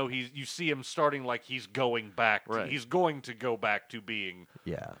like you see him starting like he's going back. Right. He's going to go back to being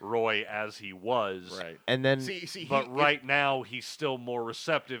yeah. Roy as he was. Right. And then See, But right now he's still more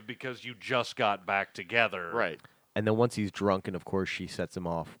receptive because you just got back together. Right. And then once he's drunk, and of course she sets him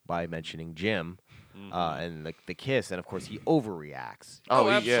off by mentioning Jim, and the kiss, and of course he overreacts. Oh,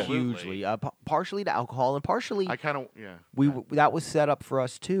 yeah. absolutely. Hugely, partially to alcohol, and partially I kind of yeah. that was set up for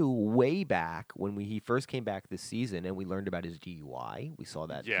us too way back when he first came back this season, and we learned about his DUI. We saw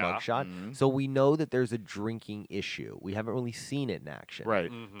that Yeah. mugshot, so we know that there's a drinking issue. We haven't really seen it in action,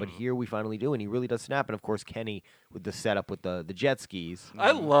 Right. But here we finally do, and he really does snap. And of course Kenny with the setup with the jet skis.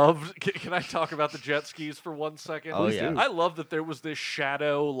 I loved. Can I talk about the jet skis for 1 second? Oh, yeah. I love that there was this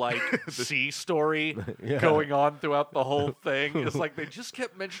shadow like sea story Yeah. going on throughout the whole thing. It's like they just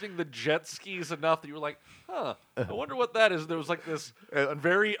kept mentioning the jet skis enough that you were like, huh, I wonder what that is. There was like this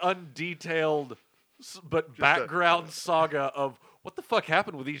very undetailed but background saga of what the fuck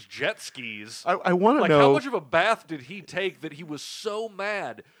happened with these jet skis. I want to Like, know how much of a bath did he take that he was so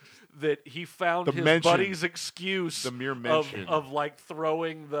mad that he found The his mention- buddy's excuse the mere mention. of like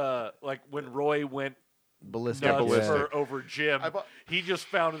throwing the like when Roy went Ballistic. nuts ballistic. over Jim, I bu- he just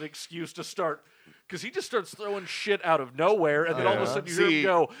found an excuse to start Because he just starts throwing shit out of nowhere, and then all of a sudden you hear him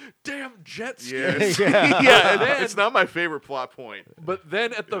go, "Damn jet skis!" Yeah, it's not my favorite plot point. But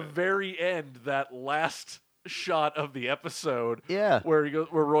then at the very end, that last shot of the episode, where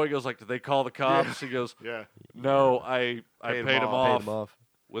Roy goes like, "Did they call the cops?" He goes, "No, I paid him off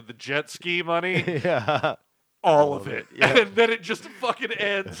with the jet ski money." All of it. And then it just fucking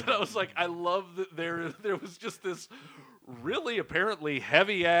ends. And I was like, I love that there was just this really apparently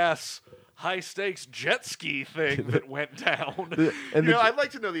heavy ass high stakes jet ski thing that went down. I'd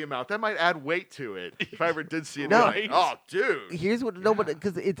like to know the amount. That might add weight to it if I ever did see it. Oh, dude. Here's what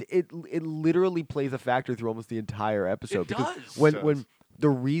because it literally plays a factor through almost the entire episode. It does. When the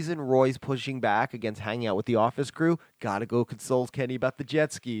reason Roy's pushing back against hanging out with the office crew, gotta go console Kenny about the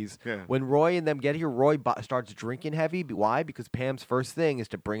jet skis. Yeah. When Roy and them get here, Roy starts drinking heavy. Why? Because Pam's first thing is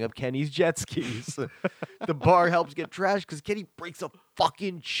to bring up Kenny's jet skis. The bar helps get trashed because Kenny breaks a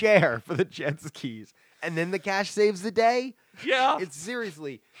fucking chair for the jet skis. And then the cash saves the day? Yeah.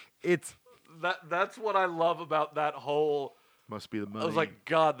 That's what I love about that whole... Must be the money. I was like,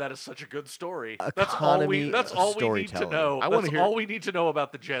 God, that is such a good story. That's all we need to know. All we need to know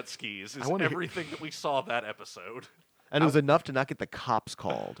about the jet skis is everything that we saw that episode. And it was enough to not get the cops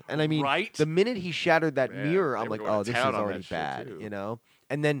called. And I mean, the minute he shattered that mirror, I'm like, oh, this is already bad,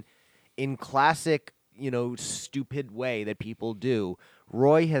 And then in classic, stupid way that people do,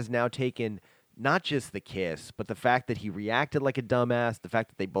 Roy has now taken not just the kiss, but the fact that he reacted like a dumbass, the fact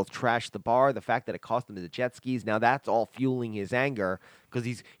that they both trashed the bar, the fact that it cost him the jet skis. Now that's all fueling his anger because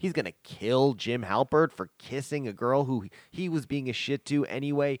he's going to kill Jim Halpert for kissing a girl who he was being a shit to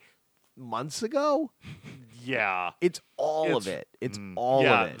anyway months ago. Yeah. It's all of it. It's all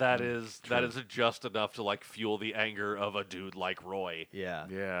of it. that is just enough to like fuel the anger of a dude like Roy. Yeah.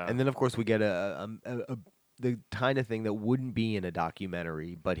 Yeah. And then of course we get the kind of thing that wouldn't be in a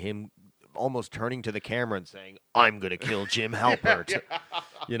documentary, but him almost turning to the camera and saying, "I'm gonna kill Jim Halpert."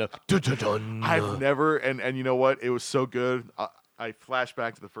 I've never, and you know what? It was so good. I flashed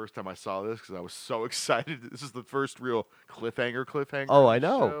back to the first time I saw this because I was so excited. This is the first real cliffhanger. Oh, I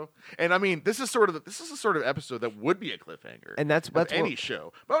know. Show. And I mean, this is the sort of episode that would be a cliffhanger, and that's any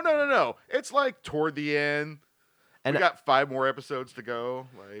show. But no. It's like toward the end. And we got 5 more episodes to go.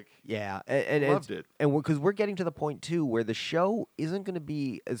 And loved it. And because we're getting to the point too where the show isn't going to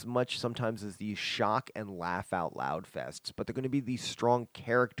be as much sometimes as these shock and laugh out loud fests, but they're going to be these strong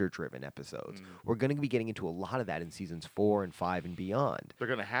character driven episodes. We're going to be getting into a lot of that in seasons 4 and 5 and beyond. They're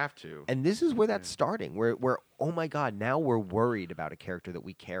going to have to. And this is where that's starting. Where oh my God, now we're worried about a character that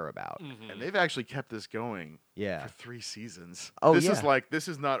we care about. And they've actually kept this going. Yeah. For 3 seasons. Oh, this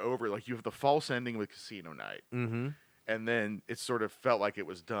is not over. Like, you have the false ending with Casino Night. Mm-hmm. And then it sort of felt like it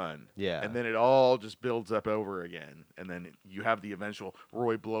was done. Yeah. And then it all just builds up over again. And then you have the eventual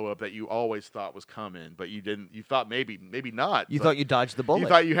Roy blow up that you always thought was coming, but you didn't. You thought maybe not. You thought you dodged the bullet. You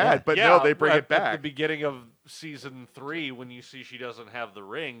thought you had, but no, they bring it back. At the beginning of season 3, when you see she doesn't have the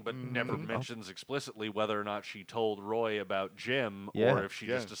ring, but never mentions explicitly whether or not she told Roy about Jim or if she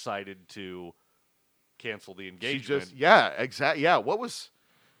just decided to cancel the engagement. Exactly. Yeah, what was...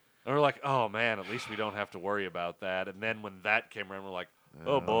 And we're like, oh, man, at least we don't have to worry about that. And then when that came around, we're like,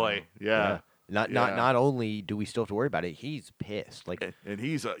 oh, boy. Yeah. Not only do we still have to worry about it, he's pissed. And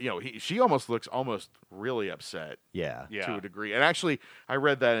he's she almost looks really upset. Yeah. To a degree. And actually, I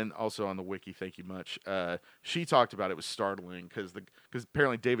read that and also on the wiki. Thank you much. She talked about it was startling because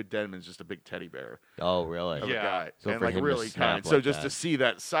apparently David Denman's just a big teddy bear. Oh, really? Of a guy. So and for him really to snap kind. So like just that. to see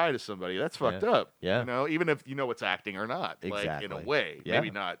that side of somebody, that's fucked up. Yeah. Even if you know it's acting or not. Exactly. Like in a way,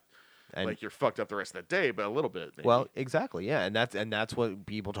 maybe not. And like you're fucked up the rest of the day, but a little bit. Maybe. Well, exactly, yeah, and that's what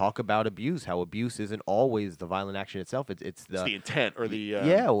people talk about abuse. How abuse isn't always the violent action itself. It's the intent or the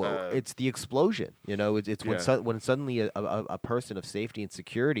it's the explosion. It's when suddenly a person of safety and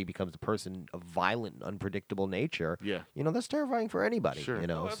security becomes a person of violent, and unpredictable nature. Yeah, that's terrifying for anybody. Sure.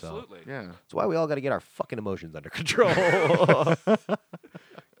 Absolutely. So that's why we all got to get our fucking emotions under control.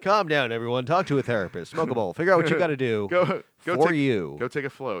 Calm down, everyone. Talk to a therapist. Smoke a bowl. Figure out what you got to do you. Go take a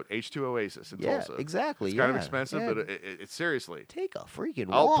float. H2 Oasis in Tulsa. Exactly. It's kind of expensive, but it's seriously. Take a freaking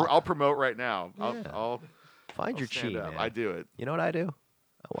walk. I'll promote right now. Yeah. I'll find your chi, man. I do it. You know what I do?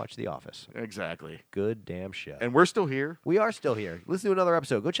 I watch The Office. Exactly. Good damn show. And we're still here. We are still here. Listen to another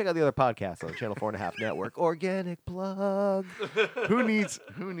episode. Go check out the other podcasts on the Channel 4.5 Network. Organic plug. Who needs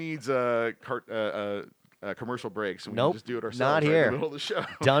commercial breaks? We can just do it ourselves. Not here. In the middle of the show.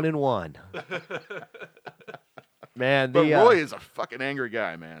 Done in one. Man, but Roy is a fucking angry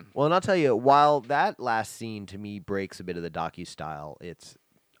guy, man. Well, and I'll tell you, while that last scene to me breaks a bit of the docu style,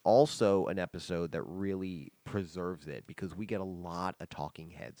 also an episode that really preserves it because we get a lot of talking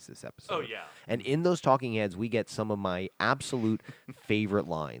heads this episode. Oh, yeah. And in those talking heads, we get some of my absolute favorite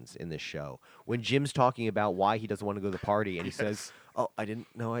lines in this show. When Jim's talking about why he doesn't want to go to the party, and he says, "Oh, I didn't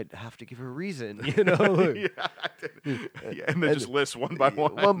know I'd have to give her a reason," And then just lists one by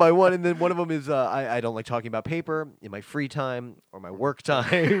one. One by one, and then one of them is, I don't like talking about paper in my free time or my work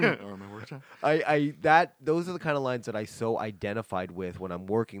time. Or my work time. Those are the kind of lines that I so identified with when I'm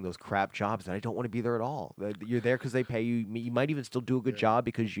working those crap jobs that I don't want to be there at all. You're there because they pay you. You might even still do a good job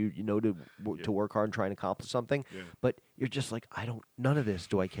because you know to work hard and try and accomplish something. Yeah. But you're just like, none of this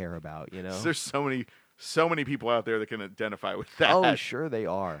do I care about. You know, There's so many people out there that can identify with that. Oh, sure they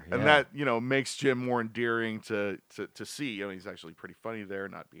are. And that, makes Jim more endearing to see. He's actually pretty funny there,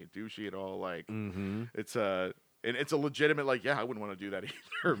 not being douchey at all. Like, it's a legitimate, like, I wouldn't want to do that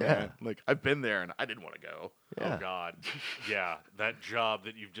either, man. Like, I've been there and I didn't want to go. Yeah. Oh, God. Yeah, that job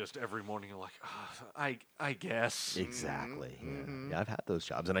that you've just every morning you're like, I guess. Exactly. Yeah, I've had those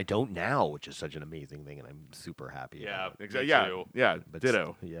jobs, and I don't now, which is such an amazing thing, and I'm super happy. Yeah, about it. Exactly. too. Yeah. But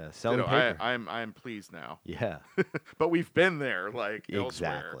Ditto. selling Ditto. paper. I'm pleased now. Yeah. But we've been there, like,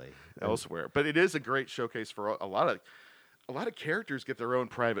 Exactly. elsewhere. But it is a great showcase for a lot of characters get their own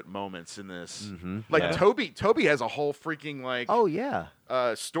private moments in this. Like Toby has a whole freaking Oh yeah.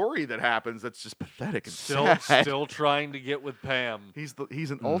 Story that happens that's just pathetic and Still sad. trying to get with Pam. He's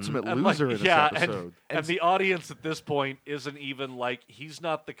an ultimate And, loser in this episode. And the audience at this point isn't even like, he's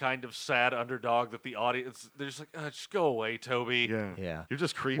not the kind of sad underdog that the audience, they're just like, just go away, Toby. Yeah. You're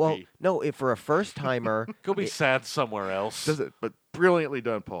just creepy. Well, no, for a first timer, Go be sad somewhere else. Does it? But brilliantly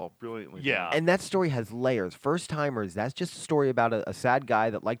done, Paul. Brilliantly Yeah. done. and that story has layers. First timers, that's just a story about a sad guy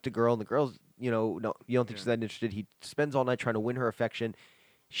that liked a girl, and the girl's, no, you don't think she's that interested. He spends all night trying to win her affection.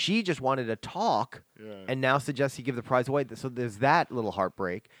 She just wanted to talk, and now suggests he give the prize away. So there's that little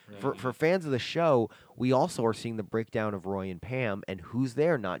heartbreak. For fans of the show, we also are seeing the breakdown of Roy and Pam, and who's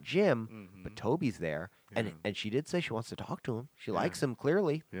there? Not Jim, but Toby's there. And she did say she wants to talk to him. She likes him,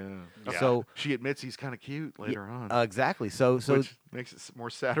 clearly. Yeah. So She admits he's kind of cute later on. exactly. So which makes it more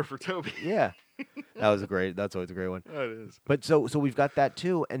sadder for Toby. yeah, that's always a great one. That is. But so we've got that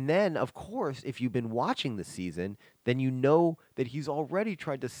too, and then of course, if you've been watching the season, then you know that he's already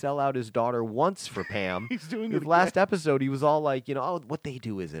tried to sell out his daughter once for Pam. He's doing the it last episode. He was all like, what they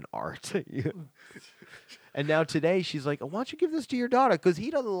do isn't art. And now today she's like, why don't you give this to your daughter? Because he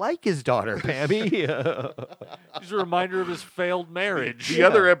doesn't like his daughter, Pammy. He's a reminder of his failed marriage. The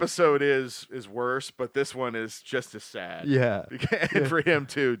other episode is worse, but this one is just as sad. Yeah. And for him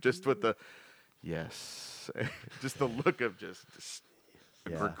too, just with the just the look of just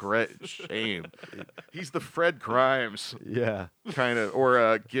regret, shame. He's the Fred Grimes Yeah. kind of,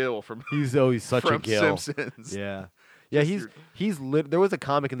 or Gil from He's always such a from Gil. Simpsons. Yeah. Yeah, there was a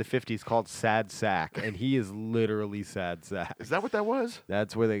comic in the 50s called Sad Sack, and he is literally Sad Sack. Is that what that was?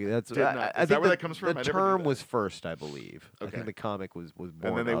 That's where Is I that think where the, that comes from? I The never knew term that. was first, I believe. I Okay. think the comic was born.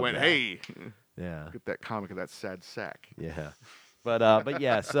 And then they of went, that. "Hey, Yeah. get that comic of that sad sack." Yeah. But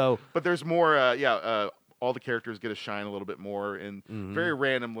yeah, so But there's more. All the characters get to shine a little bit more in very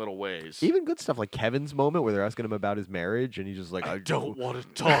random little ways. even good stuff like Kevin's moment where they're asking him about his marriage, and he's just like, I don't want to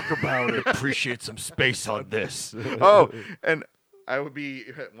talk about it. appreciate some space on this. Oh, and I would be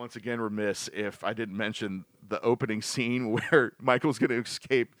once again remiss if I didn't mention the opening scene where Michael's going to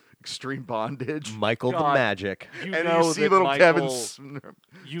escape extreme bondage. Michael the God. Magic. You And know you see that little Michael, Kevin's.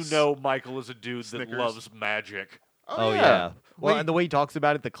 You know Michael is a dude Snickers. that loves magic. Oh yeah. Well, Wait. and the way he talks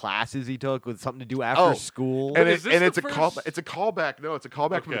about it, the classes he took with something to do after school. And, Is this it's the a call. first- It's a callback. No, it's a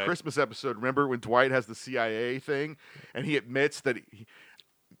callback from the Okay. Christmas episode. Remember when Dwight has the CIA thing, and he admits that Pam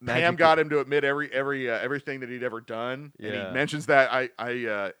Magic- got him to admit everything that he'd ever done, and Yeah. he mentions that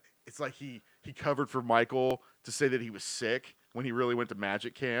it's like he covered for Michael to say that he was sick when he really went to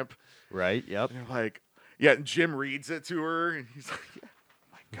magic camp. Right. Yep. And they're like, yeah, and Jim reads it to her, and he's like, yeah,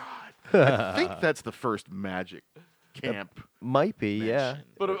 oh my God. I think that's the first magic camp. Might be. Yeah.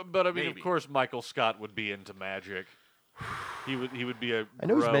 mention. But I mean, Maybe. of course, Michael Scott would be into magic. He would be a I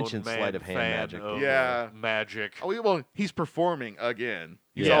know he's grown mentioned man sleight of hand fan magic of, Yeah. magic. Oh, well, he's performing again.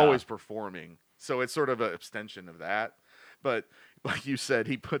 He's Yeah. always performing. So it's sort of an extension of that. But like you said,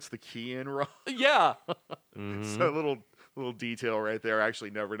 he puts the key in wrong. Yeah. So a little detail right there. I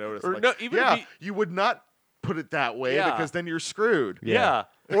actually never noticed. Or Like, no, even if yeah, he- you would not put it that way Yeah. because then you're screwed. Yeah.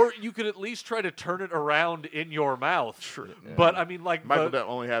 Or you could at least try to turn it around in your mouth. True. But I mean, like, Michael the, don't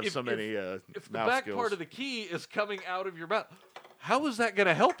only have if- so many if the mouth back skills. part of the key is coming out of your mouth, how is that going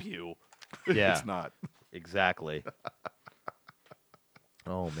to help you? Yeah. It's not. Exactly.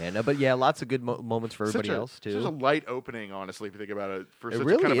 Oh man, no, but yeah, lots of good moments for everybody else too. Such a light opening, honestly, if you think about it. For It such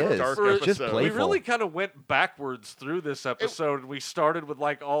really a kind of is. a dark It's just episode. We playful. really kind of went backwards through this episode, and we started with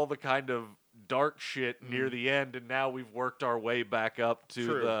like all the kind of dark shit near the end, and now we've worked our way back up to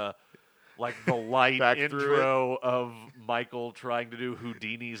True. the light Back through intro of Michael trying to do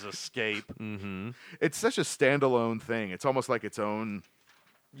Houdini's escape. Mm-hmm. It's such a standalone thing. It's almost like its own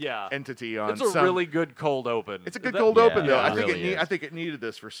Yeah, entity on it's a some... really good cold open. It's a good That- cold open, though. yeah, I it think really I is. think it needed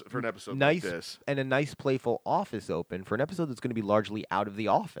this for an episode Nice like this. and a nice playful office open for an episode that's going to be largely out of the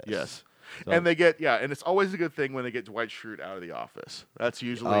office. Yes. So- And they get and it's always a good thing when they get Dwight Schrute out of the office. That's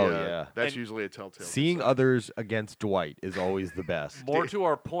usually And- usually a telltale. Seeing sign. others against Dwight is always the best. More to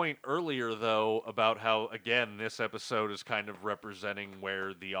our point earlier, though, about how, again, this episode is kind of representing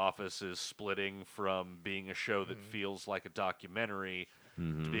where The Office is splitting from being a show that feels like a documentary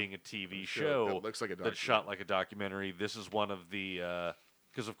to being a TV show that looks like a that's shot like a documentary. This is one of the...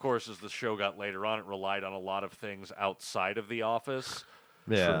 Because, of course, as the show got later on, it relied on a lot of things outside of The Office.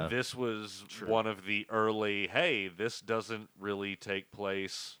 Yeah. So this was one of the early, hey, this doesn't really take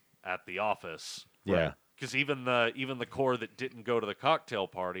place at The Office. Yeah. Because even the core that didn't go to the cocktail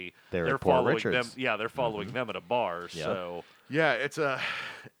party, They're they're at Port following them. Richards. Yeah, they're following them at a bar. Yeah. So Yeah, it's a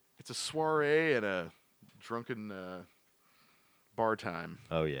soiree and a drunken bar time.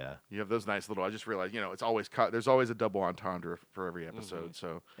 Oh yeah. You have those nice little. I just realized, it's always there's always a double entendre for every episode.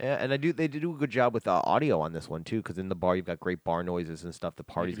 So Yeah, and they do a good job with audio on this one too, because in the bar you've got great bar noises and stuff. The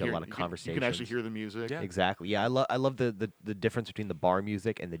party's got a lot of conversations. You can actually hear the music. Yeah. Exactly. Yeah, I love the difference between the bar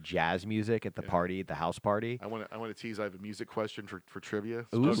music and the jazz music at the party, the house party. I want to tease. I have a music question for trivia,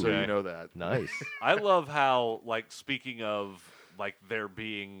 Ooh. just so Okay. you know that. Nice. I love how, speaking of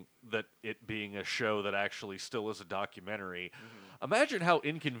it being a show that actually still is a documentary. Imagine how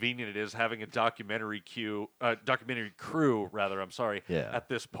inconvenient it is having a documentary crew at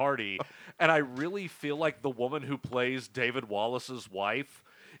this party. And I really feel like the woman who plays David Wallace's wife,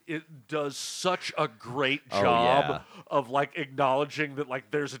 it does such a great Oh, job of acknowledging that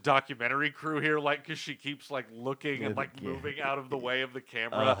there's a documentary crew here, because she keeps looking and moving out of the way of the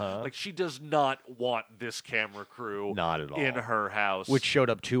camera. She does not want this camera crew Not at all. in her house. Which showed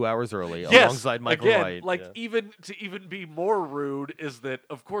up 2 hours early Yes, alongside Michael again, Wright. Yeah. even be more rude is that,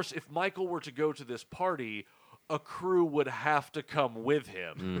 of course, if Michael were to go to this party, a crew would have to come with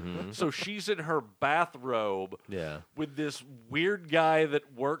him. So she's in her bathrobe Yeah. with this weird guy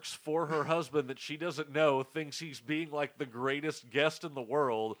that works for her husband that she doesn't know, thinks he's being the greatest guest in the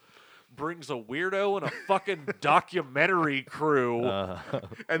world, brings a weirdo and a fucking documentary crew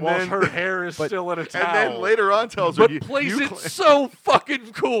And while then her hair is still in a towel. and then later on tells her, but plays it so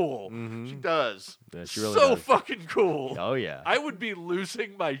fucking cool. she does. Yeah, she really So does. fucking cool. Oh yeah. I would be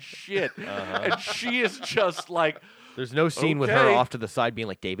losing my shit. And she is just There's no scene with her Okay. off to the side being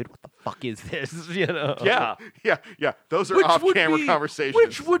like, David, what the fuck is this? yeah. Yeah. Those are Which would off-camera be- conversations.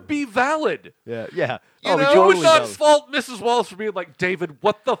 Which would be valid. Yeah. Yeah. You oh, we know, You totally would not know. fault Mrs. Wallace for being like, David,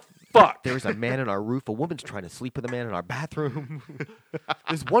 what the fuck? There's a man in our roof. A woman's trying to sleep with a man in our bathroom.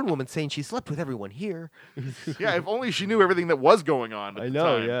 There's one woman saying she slept with everyone here. Yeah, if only she knew everything that was going on at I the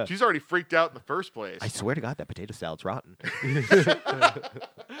know, time. yeah. She's already freaked out in the first place. I swear to God, that potato salad's rotten.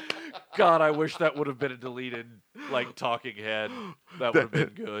 God, I wish that would have been a deleted, talking head. That would have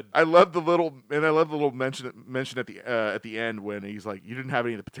been good. I love the little mention at the end when he's like, "You didn't have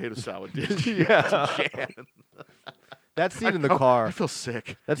any of the potato salad, did you?" Yeah. Jan. That scene in the car. I feel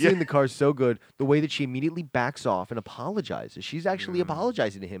sick. That scene in the car is so good. The way that she immediately backs off and apologizes. She's actually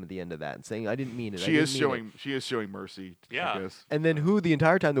apologizing to him at the end of that and saying, "I didn't mean it." I She didn't is mean it." showing mercy. Yeah. I guess. And then who the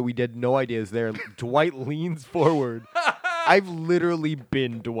entire time that we did no idea is there, Dwight leans forward. I've literally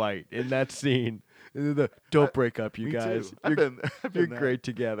been Dwight in that scene. Don't break up, you Me guys. too. You're, I've been you're that. great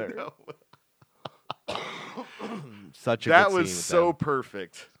together. No. Such a That good was scene with so them.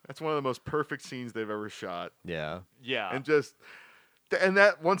 perfect. That's one of the most perfect scenes they've ever shot. Yeah. Yeah. And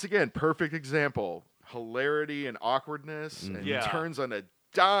that once again, perfect example. Hilarity and awkwardness, and Yeah. turns on a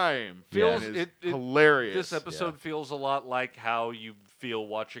dime. Feels- and is it- hilarious. This episode feels a lot like how you feel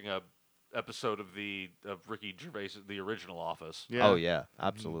watching a episode of Ricky Gervais, the original Office. Yeah. Oh yeah,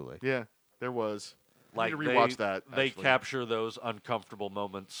 absolutely. Yeah, there was. I need to They rewatch that. They actually. capture those uncomfortable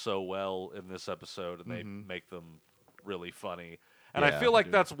moments so well in this episode, and they make them really funny. And I Yeah, feel they like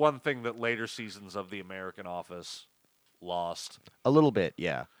do. that's one thing that later seasons of The American Office lost. A little bit,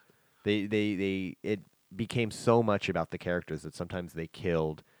 yeah. It became so much about the characters that sometimes they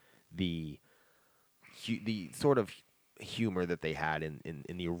killed the sort of humor that they had in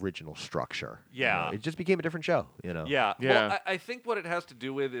the original structure. you Yeah. know? It just became a different show, you know. Yeah. Yeah. Well, I think what it has to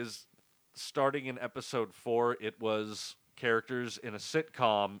do with is starting in episode 4, it was characters in a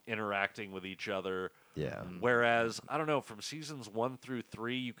sitcom interacting with each other. Yeah. Whereas, I don't know, from seasons 1 through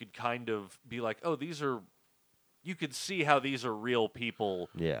 3, you could kind of be like, oh, you could see how these are real people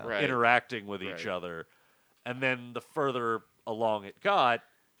Yeah. Right. interacting with each Right. other. And then the further along it got,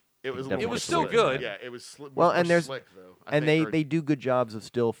 It was a Definitely little was more still slick. good. Yeah, it was Well, more and there's- slick, though. And they do good jobs of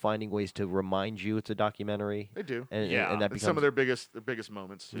still finding ways to remind you it's a documentary. They do. Yeah. And that It's becomes some of their biggest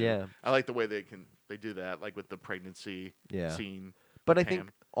moments. Too. Yeah. I like the way they do that, like with the pregnancy Yeah. scene. But I Pam.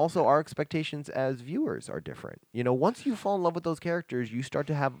 think also our expectations as viewers are different. You know, once you fall in love with those characters, you start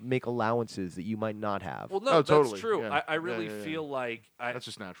to make allowances that you might not have. well, no, Oh, that's totally, true. yeah. I really Yeah. feel like That's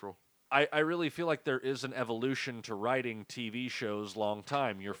just natural. I really feel like there is an evolution to writing TV shows long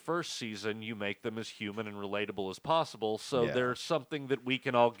time. Your first season, you make them as human and relatable as possible, so Yeah. they're something that we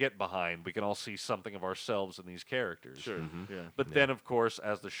can all get behind. We can all see something of ourselves in these characters. Sure. Mm-hmm. Yeah. But then, of course,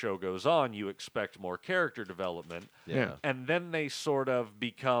 as the show goes on, you expect more character development. yeah. And then they sort of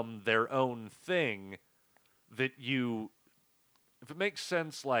become their own thing that if it makes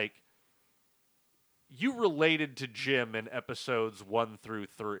sense, like, you related to Jim in episodes 1 through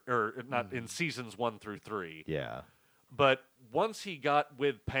 3, or not in seasons 1 through 3. Yeah. But once he got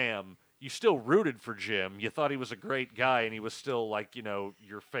with Pam, you still rooted for Jim. You thought he was a great guy, and he was still, like,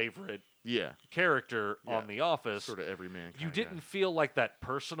 your favorite Yeah. character Yeah. on The Office. Sort of every man. You didn't feel like that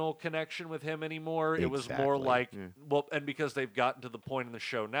personal connection with him anymore. It was more Exactly. like, Yeah. well, and because they've gotten to the point in the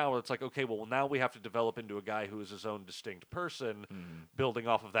show now where it's like, okay, well, now we have to develop into a guy who is his own distinct person, building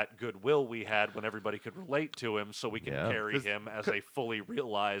off of that goodwill we had when everybody could relate to him, so we can Yeah. carry him as a fully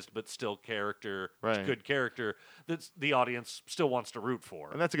realized but still Right. good character that the audience still wants to root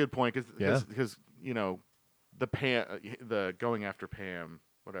for. And that's a good point because Yeah. the going after Pam,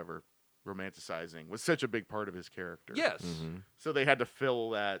 whatever, romanticizing was such a big part of his character. Yes. Mm-hmm. So they had to fill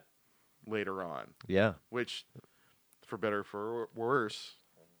that later on, Yeah. which, for better or for worse,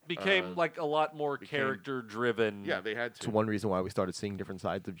 Became like a lot more became- character driven. yeah, they had to. It's one reason why we started seeing different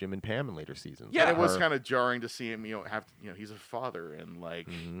sides of Jim and Pam in later seasons. Yeah. And it was Her- kind of jarring to see him, he's a father and like,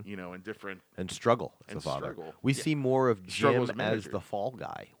 in different. and struggle as and a father. struggle. We Yeah. see more of Struggle Jim as a as manager. the fall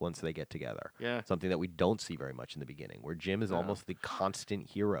guy once they get together. Yeah. Something that we don't see very much in the beginning, where Jim is No. almost the constant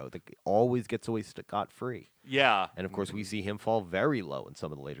hero that always gets away scot-free. Yeah. And of course, we see him fall very low in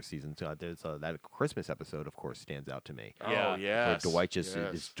some of the later seasons. There's that Christmas episode, of course, stands out to me. Yeah. Oh, yes. Where Dwight just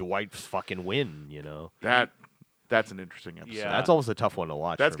yes. is Dwight's fucking win, you know. That's an interesting episode. Yeah. That's almost a tough one to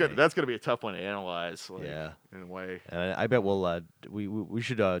watch. That's for good. me. That's gonna be a tough one to analyze. Like, Yeah. in a way. And I bet we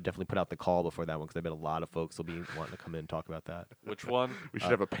should definitely put out the call before that one, because I bet a lot of folks will be wanting to come in and talk about that. Which one? We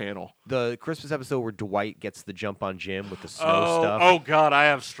should have a panel. The Christmas episode where Dwight gets the jump on Jim with the snow Oh, stuff. oh God, I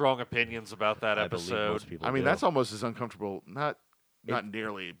have strong opinions about that I believe episode. most people I mean, do. that's almost as uncomfortable. Not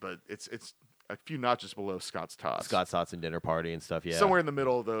nearly, but it's a few notches below Scott's Tots. Scott's Tots and Dinner Party and stuff. Yeah, Somewhere in the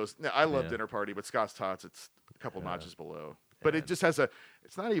middle of those. No, I love Yeah. Dinner Party, but Scott's Tots, it's a couple notches below. But it just has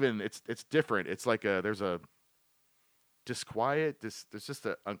it's not even, it's different. It's like there's a disquiet, there's just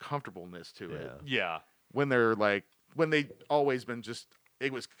an uncomfortableness to it. Yeah. When they always been just,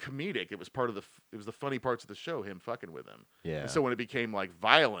 it was comedic. It was it was the funny parts of the show, him fucking with him. Yeah. And so when it became like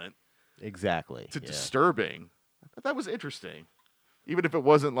violent exactly. to yeah. disturbing, I thought that was interesting. Even if it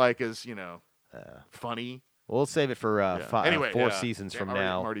wasn't like as, funny. We'll save it for Yeah. Anyway, 4 yeah. seasons from I'm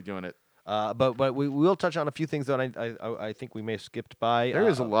now. already doing it. But we will touch on a few things that I think we may have skipped by. There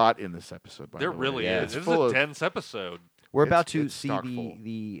is a lot in this episode. By There the way. really Yeah. is. It's This is full a of- dense episode. We're about it's to it's see stock full.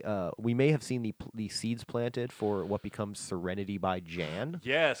 we may have seen the seeds planted for what becomes Serenity by Jan,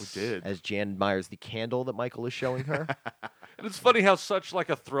 Yes. We did. as Jan admires the candle that Michael is showing her. And it's funny how such like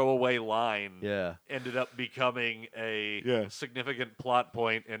a throwaway line Yeah. ended up becoming a Yeah. significant plot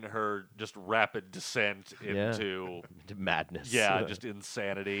point in her just rapid descent Yeah. into Madness. just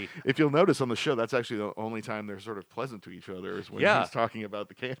insanity. If you'll notice on the show, that's actually the only time they're sort of pleasant to each other is when Yeah. he's talking about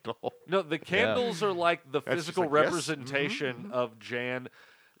the candle. No, the candles are like the That's just physical like, yes, representation of Jan.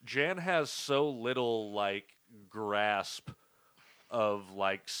 Jan has so little like grasp of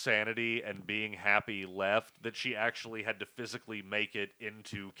like sanity and being happy left that she actually had to physically make it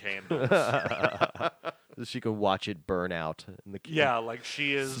into candles. So she could watch it burn out. And Yeah, like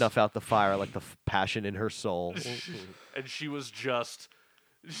she is, snuff out the fire like the passion in her soul. and she was just,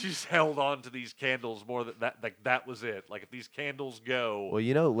 she's held on to these candles more than that. Like that was it. Like if these candles go,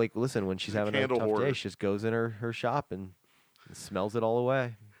 Well, listen, when she's having a candle tough day, hoarder. she just goes in her shop and smells it all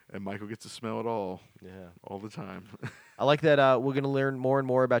away. And Michael gets to smell it all Yeah. the time. I like that we're going to learn more and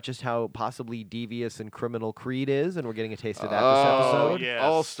more about just how possibly devious and criminal Creed is, and we're getting a taste of that this episode. yeah. Yes.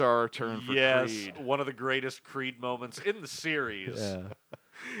 All-star turn for yes, Creed. one of the greatest Creed moments in the series. Yeah.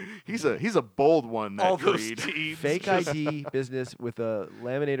 He's a bold one. That All those Creed. teens. Fake just- ID business with a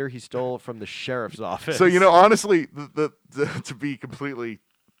laminator he stole from the sheriff's office. So honestly, the to be completely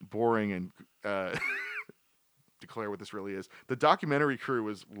boring and declare what this really is, the documentary crew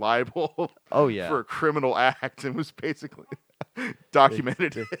was liable Oh, yeah. for a criminal act and was basically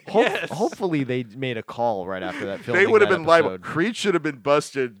documented. Hopefully they made a call right after that film. They would have been liable. episode. Creed should have been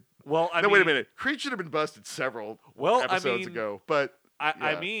busted. Well, I no, mean, wait a minute. Creed should have been busted several episodes ago. But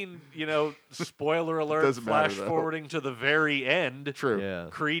I yeah. mean, spoiler alert, Doesn't matter, flash though. forwarding to the very end. true. Yeah.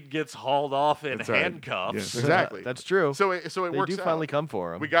 Creed gets hauled off in That's right. handcuffs. Yes, exactly. That's true. So it they works do out. finally come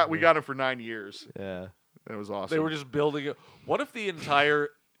for him. We got him for 9 years. Yeah. That was awesome. They were just building it. What if the entire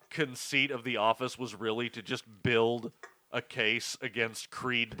conceit of The Office was really to just build a case against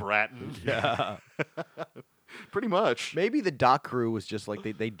Creed Bratton? Yeah. pretty much. Maybe the doc crew was just like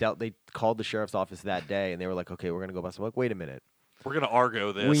they called the sheriff's office that day and they were like, okay, we're gonna go bust him. Like, wait a minute. We're going to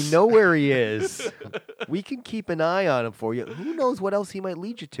Argo this. We know where he is. We can keep an eye on him for you. Who knows what else he might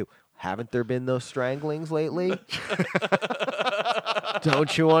lead you to? Haven't there been those stranglings lately?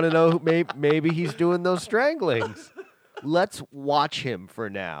 Don't you want to know? Maybe he's doing those stranglings. Let's watch him for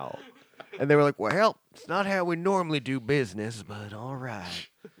now. And they were like, well, it's not how we normally do business, but all right.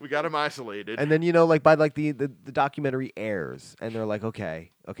 We got him isolated. And then, by the documentary airs, and they're like, okay,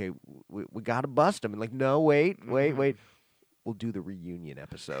 we got to bust him. And like, no, wait. We'll do the reunion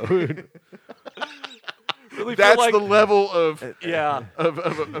episode. Really That's feel like, the level of yeah. of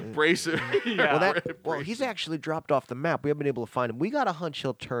abrasive. Yeah. Well, he's actually dropped off the map. We haven't been able to find him. We got a hunch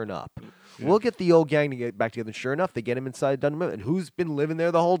he'll turn up. Yeah. We'll get the old gang to get back together. And sure enough, they get him inside Dunham. And who's been living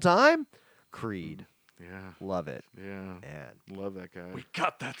there the whole time? Creed. Yeah. Love it. Yeah. Man. Love that guy. We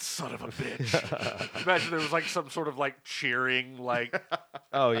got that son of a bitch. Imagine there was like some sort of like cheering, like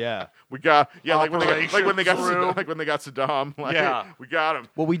Oh yeah. We got like when they got Operation like when they got Saddam. Like, Yeah. we got him.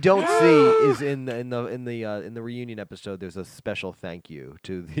 What we don't see is in the reunion episode. There's a special thank you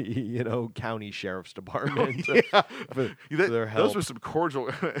to the county sheriff's department for their help. Those were some cordial.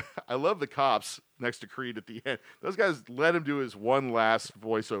 I love the cops next to Creed at the end. Those guys let him do his one last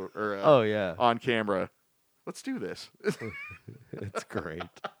voiceover. Oh yeah. On camera. Let's do this. It's great.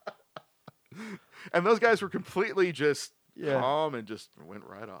 And those guys were completely just Yeah. calm and just went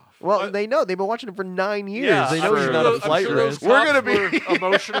right off. Well, they know they've been watching him for 9 years. yeah, They know I'm he's sure not those- a flight I'm sure those risk. We're cops gonna be- were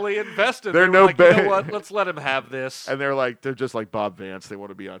emotionally invested. They're They were no like, you know bad. what? Let's let him have this. And they're just like Bob Vance. They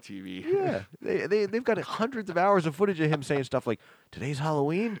want to be on TV. Yeah, they've got hundreds of hours of footage of him saying stuff like, "Today's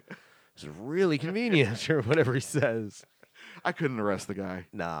Halloween. This is really convenient," or whatever he says. I couldn't arrest the guy.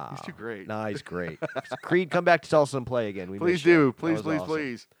 Nah, He's too great. Nah, he's great. Creed, come back to Tulsa and play again. We Please miss you. do. That Please, was please, awesome.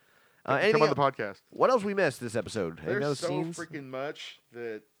 please. Come Anything on the el- podcast. What else we missed this episode? Any other There's so scenes? freaking much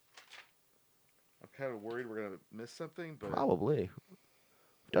that I'm kind of worried we're going to miss something. But Probably.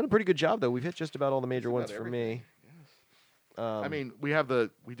 We've done a pretty good job though. We've hit just about all the major Just ones about for everything. me. I mean, we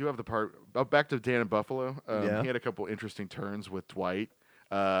do have the part back to Dan in Buffalo. Yeah. He had a couple interesting turns with Dwight.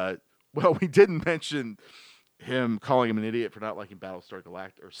 Well, we didn't mention him calling him an idiot for not liking Battlestar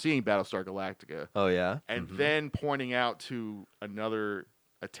Galactica or seeing Battlestar Galactica, Oh yeah. and then pointing out to another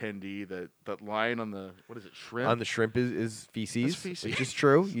attendee that line on the shrimp. On the shrimp is feces, feces. which is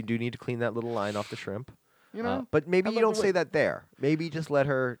true. You do need to clean that little line off the shrimp. You know, But maybe I you love don't the say way- that there. Maybe just let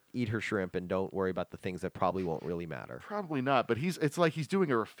her eat her shrimp and don't worry about the things that probably won't really matter. Probably not, but it's like he's doing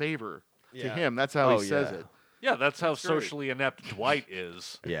her a favor to Yeah. him. That's how Oh, he says yeah. it. yeah, that's how great. socially inept Dwight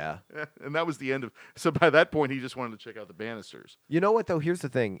is. Yeah. And that was the end of. So by that point, he just wanted to check out the banisters. You know what though? Here's the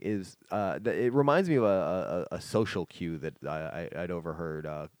thing: is it reminds me of a social cue that I'd overheard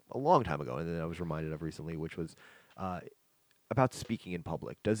a long time ago, and then I was reminded of recently, which was about speaking in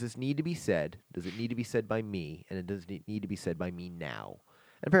public. Does this need to be said? Does it need to be said by me? And it does it need to be said by me now?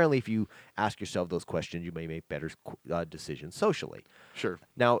 And apparently, if you ask yourself those questions, you may make better decisions socially. Sure.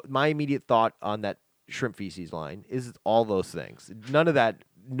 Now, my immediate thought on that shrimp feces line is all those things. None of that.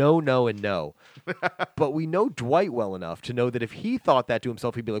 No, and no. But we know Dwight well enough to know that if he thought that to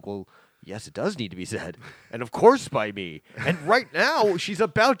himself, he'd be like, well, yes, it does need to be said. And of course by me. And right now, she's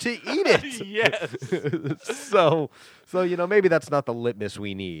about to eat it. Yes. So maybe that's not the litmus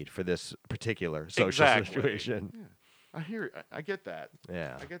we need for this particular social Exactly. situation. I hear it. I get that.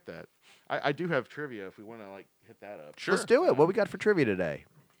 Yeah. I get that. I do have trivia if we want to hit that up. Sure. Let's do it. What we got for trivia today?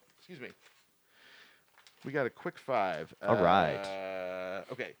 Excuse me. We got a quick 5. All right.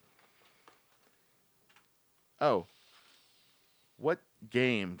 Okay. Oh. What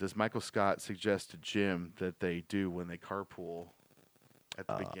game does Michael Scott suggest to Jim that they do when they carpool at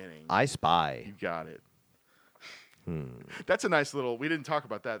the beginning? I Spy. You got it. That's a nice little. We didn't talk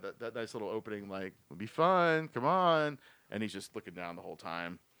about that. That nice little opening, like, it'll be fun. Come on, and he's just looking down the whole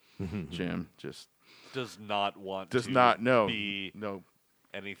time. Jim just does not want does to not know be no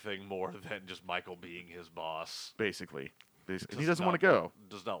anything more than just Michael being his boss. basically. He Does doesn't want not to go.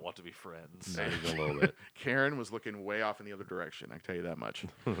 Does not want to be friends. Not even a little bit. Karen was looking way off in the other direction. I can tell you that much.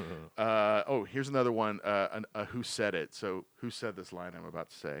 Here's another one. Who said it? So who said this line I'm about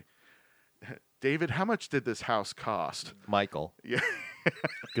to say? David, how much did this house cost? Michael. Yeah.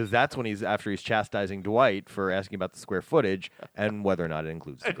 Because that's when after he's chastising Dwight for asking about the square footage and whether or not it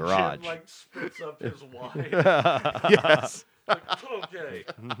includes the And garage. Jim, like, spits up his wine. Yes. Like, okay.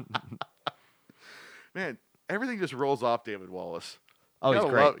 Man, everything just rolls off David Wallace. Oh, he's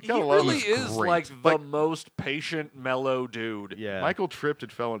Gotta great. love- He gotta love really him. is great. like the most patient, mellow dude. Yeah. Michael tripped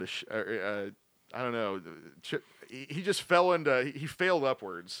and fell into. I don't know. He just fell into. He failed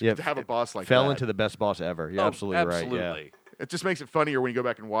upwards. Yeah, To have a boss like Fell that. into the best boss ever. You're Oh, absolutely right. absolutely. It just makes it funnier when you go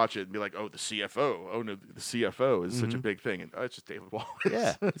back and watch it and be like, oh, the CFO. Oh, no, the CFO is such a big thing. And it's just David Wallace.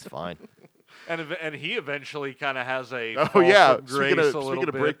 Yeah. Yeah, it's fine. And he eventually kind of has a Oh, fall yeah. from grace a little Speaking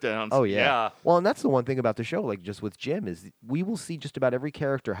of bit. breakdowns. Oh yeah. Yeah. Well, and that's the one thing about the show, like just with Jim, is we will see just about every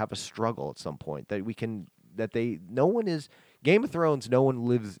character have a struggle at some point no one is Game of Thrones. No one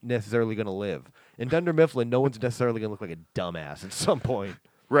lives necessarily going to live. In Dunder Mifflin, no one's necessarily going to look like a dumbass at some point.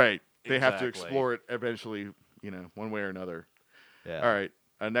 Right. They have to Exactly. explore it eventually, one way or another. Yeah. All right.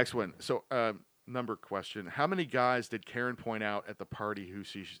 Next one. So, number question. How many guys did Karen point out at the party who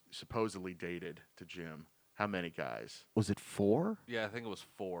she supposedly dated to Jim? How many guys? Was it 4? Yeah, I think it was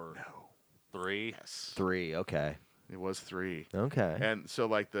 4. No. 3. Yes. 3. Okay. It was 3. Okay. And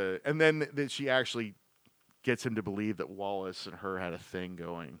so and then that she actually gets him to believe that Wallace and her had a thing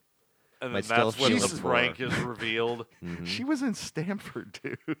going. And Might then that's still when shoot the him prank for. is revealed. She was in Stanford,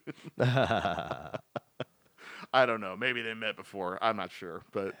 dude. I don't know. Maybe they met before. I'm not sure.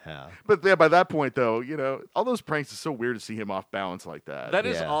 But yeah, by that point, though, all those pranks, it's so weird to see him off balance like that. That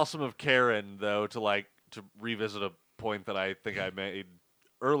is Yeah. awesome of Karen, though, to revisit a point that I think I made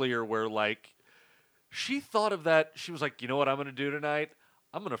earlier, where she thought of that. She was like, you know what I'm going to do tonight?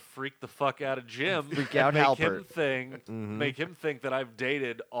 I'm going to freak the fuck out of Jim. Freak and out make Halpert. him make him think that I've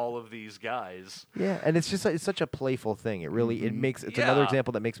dated all of these guys. Yeah, and it's such a playful thing. It really it's another Yeah.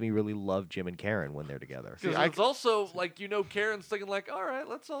 example that makes me really love Jim and Karen when they're together. Because it's also Karen's thinking all right,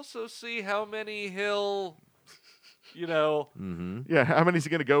 let's also see how many he'll, Yeah, how many is he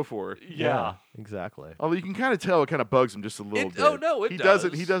going to go for? yeah. Exactly. Although you can kind of tell it kind of bugs him just a little bit. Oh, no, it he does.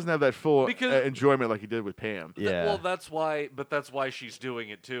 He doesn't have that full Because- enjoyment like he did with Pam. Yeah. Well, that's why she's doing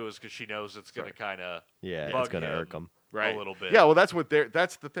it too, is because she knows it's going to kind of Yeah, bug it's gonna him irk him. Right. a little bit. Yeah, well, that's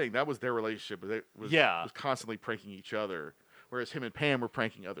the thing. That was their relationship. They was Yeah. was constantly pranking each other, whereas him and Pam were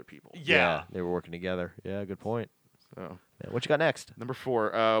pranking other people. Yeah. They were working together. Yeah, good point. So, Yeah, what you got next? number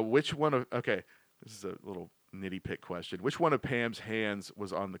 4. Which one of this is a little nitty pick question. Which one of Pam's hands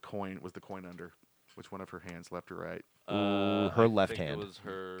was on the coin? Was the coin under? Which one of her hands, left or right? Her I left think hand. It was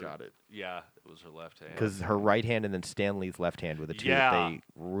her. Got it. Yeah, it was her left hand. Because her right hand and then Stanley's left hand were the two Yeah. that they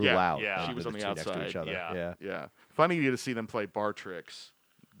rule Yeah, out. yeah. and She was the on the two next to outside, each other. yeah. Yeah. Yeah. Funny to see them play bar tricks.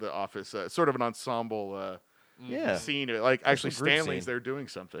 The Office, sort of an ensemble Yeah. scene. Like actually, a group Stanley's scene. there doing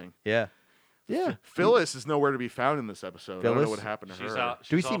something. Yeah. Yeah. Phyllis is nowhere to be found in this episode. I don't know Phyllis? what happened to she's her. out.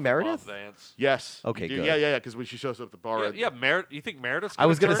 Do we she's see off Meredith? Bob Vance. Yes. Okay, you do. good. Yeah. Because when she shows up at the bar, Yeah, Meredith. You think Meredith's? I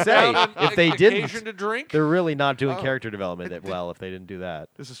was gonna gonna turn say, down if they didn't, occasion to drink. They're really not doing Oh. character development that well if they didn't do that.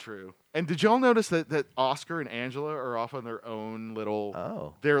 this is true. And did y'all notice that Oscar and Angela are off on their own little?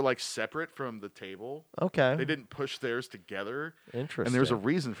 Oh. They're like separate from the table. Okay. They didn't push theirs together. Interesting. And there's a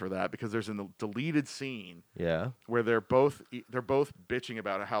reason for that because there's a deleted scene Yeah. where they're both bitching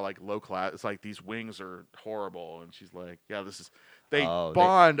about how like low class. It's like these wings are horrible, and she's like, "Yeah, this is." They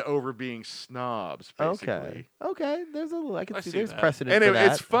bond over being snobs, basically. Okay. There's a little. I can I see. see There's that. precedent And for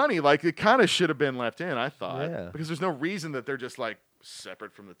that. it's funny. Like it kind of should have been left in. I thought, Yeah. because there's no reason that they're just like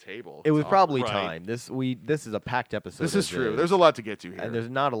separate from the table. It was It's probably Right. time. This is a packed episode. This is as true. There's a lot to get to here. and there's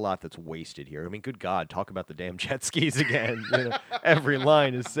not a lot that's wasted here. I mean, good God, talk about the damn jet skis again. Every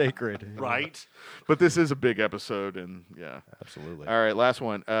line is sacred. Right. But this is a big episode, and yeah. Absolutely. All right, last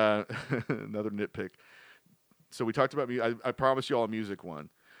one. Another nitpick. So we talked about I promised you all a music one.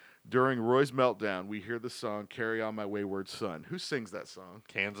 During Roy's meltdown, we hear the song "Carry On My Wayward Son." Who sings that song?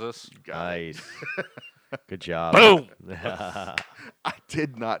 Kansas. Got it. Nice. Good job. Boom. I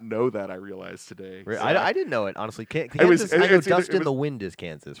did not know that. I realized today. So- I didn't know it, honestly. It Kansas, was- I know it's either- Dust it in was- the Wind is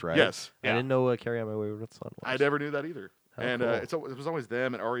Kansas, right? Yes. I Yeah. didn't know Carry On My Wayward Son was. I never knew that either. How And cool. it was always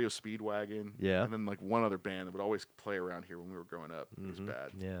them and REO Speedwagon. Yeah. And then like one other band that would always play around here when we were growing up. It was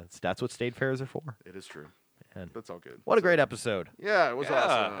bad. Yeah, that's what state fairs are for. It is true. Man. That's all good. What a great episode. Yeah, it was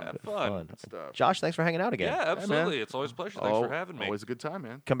awesome. Have fun. Good stuff. Josh, thanks for hanging out again. Yeah, absolutely. It's always a pleasure. Thanks for having me. Always a good time,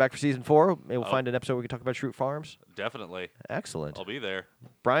 man. Come back for season 4. Maybe we'll find an episode where we can talk about Shroot Farms. Definitely. Excellent. I'll be there.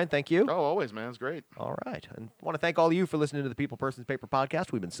 Brian, thank you. Oh, always, man. It's great. All right. And I want to thank all of you for listening to the People Persons Paper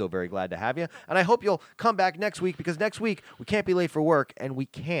podcast. We've been so very glad to have you. And I hope you'll come back next week because next week we can't be late for work and we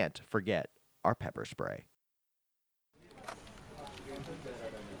can't forget our pepper spray.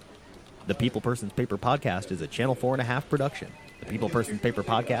 The People Persons Paper podcast is a Channel 4.5 production. The People Persons Paper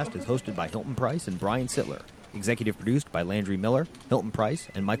podcast is hosted by Hilton Price and Brian Sittler. Executive produced by Landry Miller, Hilton Price,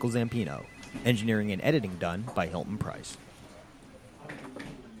 and Michael Zampino. Engineering and editing done by Hilton Price.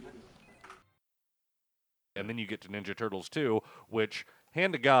 And then you get to Ninja Turtles 2, which,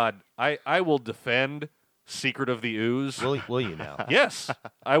 hand to God, I will defend Secret of the Ooze. Will you now? Yes,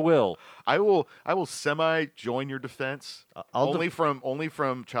 I will. I will semi join your defense. I'll only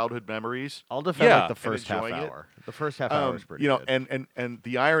from childhood memories. I'll defend Yeah, like the first half enjoying it. hour. The first half hour is pretty good. And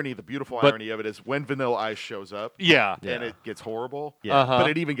the irony, the beautiful irony of it is when Vanilla Ice shows up, Yeah. and it gets horrible. Yeah. Uh-huh. But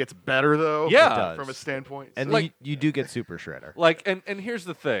it even gets better though. Yeah. It does. From a standpoint. And So- then you do get Super Shredder. Like, and here's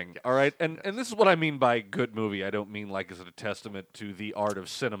the thing, all right? And this is what I mean by good movie. I don't mean like as a testament to the art of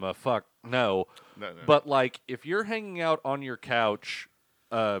cinema. Fuck, no. No. But, like, if you're hanging out on your couch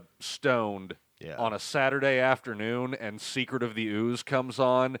stoned Yeah. on a Saturday afternoon and Secret of the Ooze comes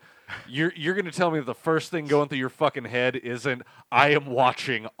on, you're going to tell me that the first thing going through your fucking head isn't, I am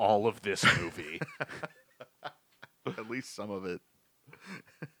watching all of this movie. at least some of it.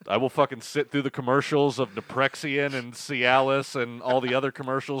 I will fucking sit through the commercials of Deprexian and Cialis and all the other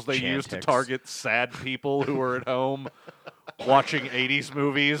commercials they use to Chantix. target sad people who are at home watching 80s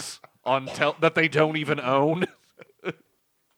movies on that they don't even own.